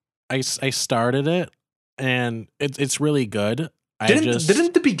remastered. I started it, and it's really good.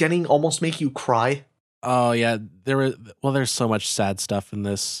 Didn't the beginning almost make you cry? Oh yeah, there's so much sad stuff in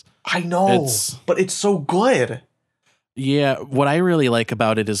this. I know, It's but it's so good. Yeah, what I really like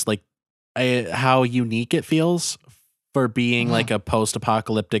about it is like how unique it feels for being Mhm. like a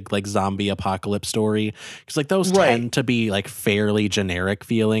post-apocalyptic like zombie apocalypse story, because like those Right. tend to be like fairly generic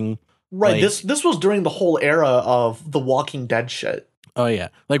feeling. Right. Like, This was during the whole era of the Walking Dead shit. oh yeah,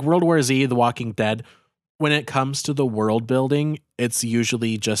 like World War Z, The Walking Dead. When it comes to the world building, it's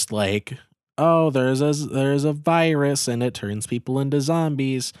usually just like, oh, there's a virus and it turns people into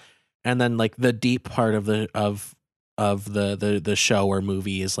zombies, and then like the deep part of the show or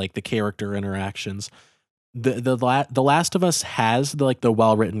movie is like the character interactions. The Last of Us has the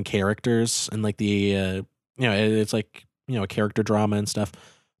well written characters and like it's like a character drama and stuff,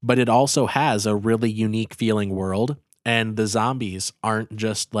 but it also has a really unique feeling world, and the zombies aren't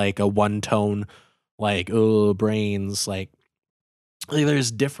just like a one tone like oh brains like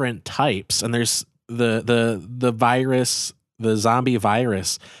there's different types, and there's the virus, the zombie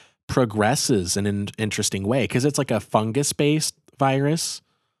virus progresses in an interesting way because it's like a fungus based virus.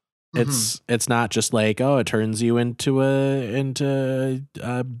 Mhm. It's not just like, oh, it turns you into the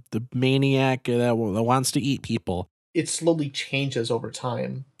maniac that wants to eat people. It slowly changes over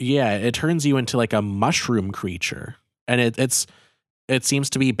time. Yeah, it turns you into like a mushroom creature, and it seems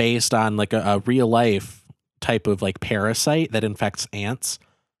to be based on like a real life type of like parasite that infects ants,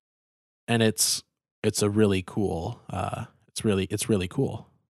 and it's a really cool. It's really cool.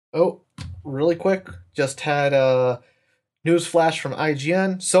 Oh, really quick, just had a news flash from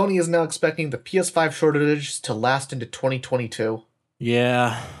IGN. Sony is now expecting the PS5 shortage to last into 2022.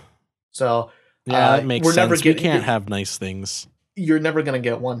 Yeah, So, yeah, that makes we're never sense. We getting. can't have nice things. You're never gonna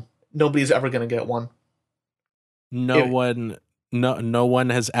get one. Nobody's ever gonna get one. No It, one no one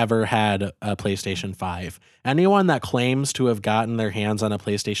has ever had a PlayStation 5. Anyone that claims to have gotten their hands on a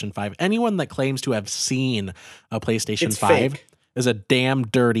PlayStation 5, anyone that claims to have seen a PlayStation it's 5 fake. is a damn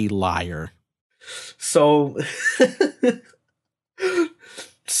dirty liar. So,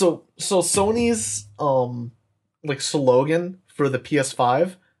 so Sony's like slogan for the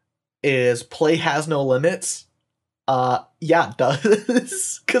PS5 is "Play has no limits." Yeah, it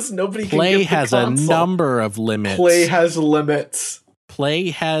does, because nobody can Play get the has a console. number of limits. Play has limits. Play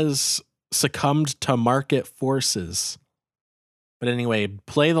has succumbed to market forces. But anyway,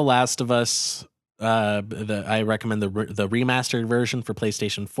 play The Last of Us. I recommend the remastered version for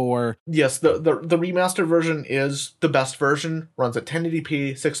PlayStation 4. Yes, the remastered version is the best version. Runs at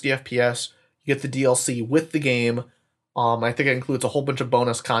 1080p, 60 FPS. You get the DLC with the game. I think it includes a whole bunch of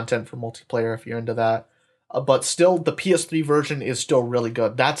bonus content for multiplayer if you're into that. But still, the PS3 version is still really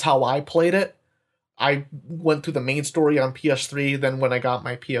good. That's how I played it. I went through the main story on PS3. Then when I got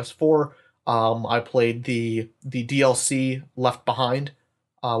my PS4, I played the DLC Left Behind,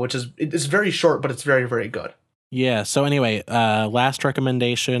 which it's very short, but it's very, very good. Yeah. So anyway, last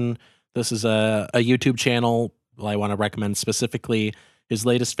recommendation. This is a YouTube channel I want to recommend specifically. His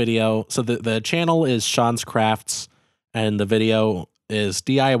latest video. So the channel is Sean's Crafts, and the video is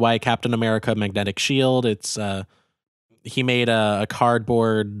DIY Captain America Magnetic Shield. It's he made a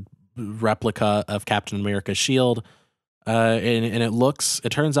cardboard replica of Captain America's shield, and it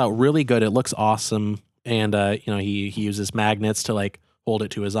turns out really good. It looks awesome, and he uses magnets to like hold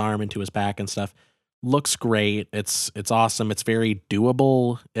it to his arm and to his back and stuff. Looks great. It's awesome. It's very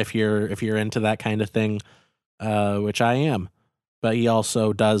doable if you're into that kind of thing, which I am. But he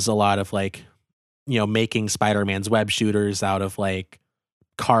also does a lot of like, making Spider-Man's web shooters out of like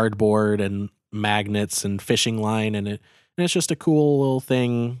cardboard and magnets and fishing line, and it's just a cool little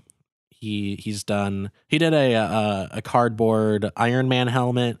thing he's done. He did a cardboard Iron Man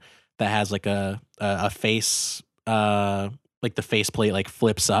helmet that has like a face, like the faceplate like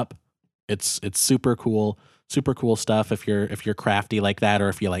flips up. It's super cool stuff if you're crafty like that, or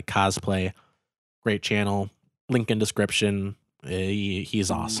if you like cosplay. Great channel, link in description. He's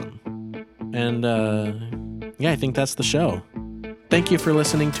awesome. And yeah, I think that's the show. Thank you for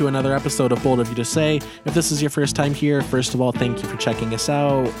listening to another episode of Bold of You to Say. If this is your first time here, first of all, thank you for checking us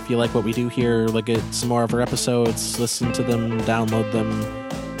out. If you like what we do here, look at some more of our episodes, listen to them, download them.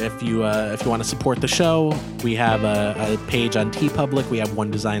 If you want to support the show, we have a page on TeePublic. We have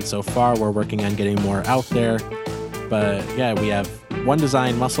one design so far. We're working on getting more out there. But yeah, we have one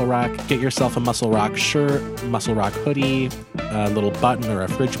design, Muscle Rock. Get yourself a Muscle Rock shirt, Muscle Rock hoodie, a little button or a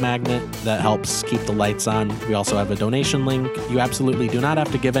fridge magnet that helps keep the lights on. We also have a donation link. You absolutely do not have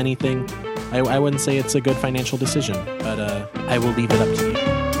to give anything. I wouldn't say it's a good financial decision, but I will leave it up to you.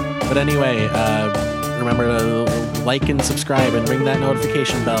 But anyway, remember to like and subscribe and ring that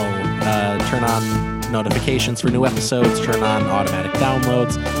notification bell. Turn on notifications for new episodes. Turn on automatic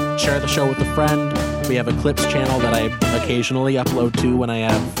downloads. Share the show with a friend. We have a clips channel that I occasionally upload to when I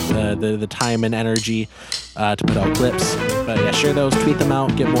have the time and energy to put out clips. But yeah, share those, tweet them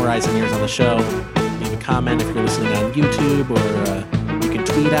out, get more eyes and ears on the show. Leave a comment if you're listening on YouTube, or you can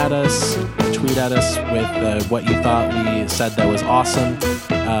tweet at us. Tweet at us with what you thought we said that was awesome.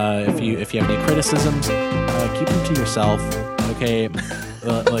 If you have any criticisms, keep them to yourself. Okay,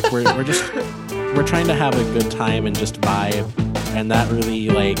 like we're trying to have a good time and just vibe, and that really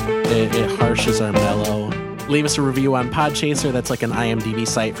it harshes our mellow. Leave us a review on Podchaser. That's like an IMDb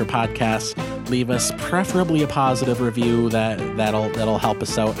site for podcasts. Leave us preferably a positive review that'll help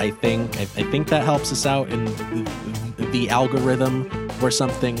us out. I think that helps us out in the algorithm or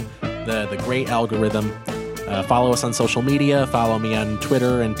something. The great algorithm. Follow us on social media. Follow me on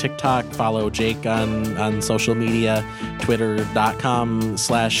Twitter and TikTok. Follow Jake on social media.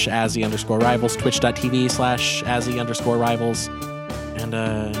 Twitter.com/Azzy_rivals. Twitch.tv/Azzy_rivals. And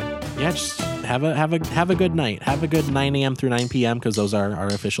just have a good night. Have a good 9 a.m. through 9 p.m. because those are our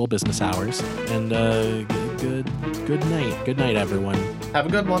official business hours. And good night. Good night, everyone. Have a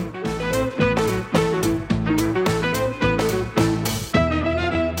good one.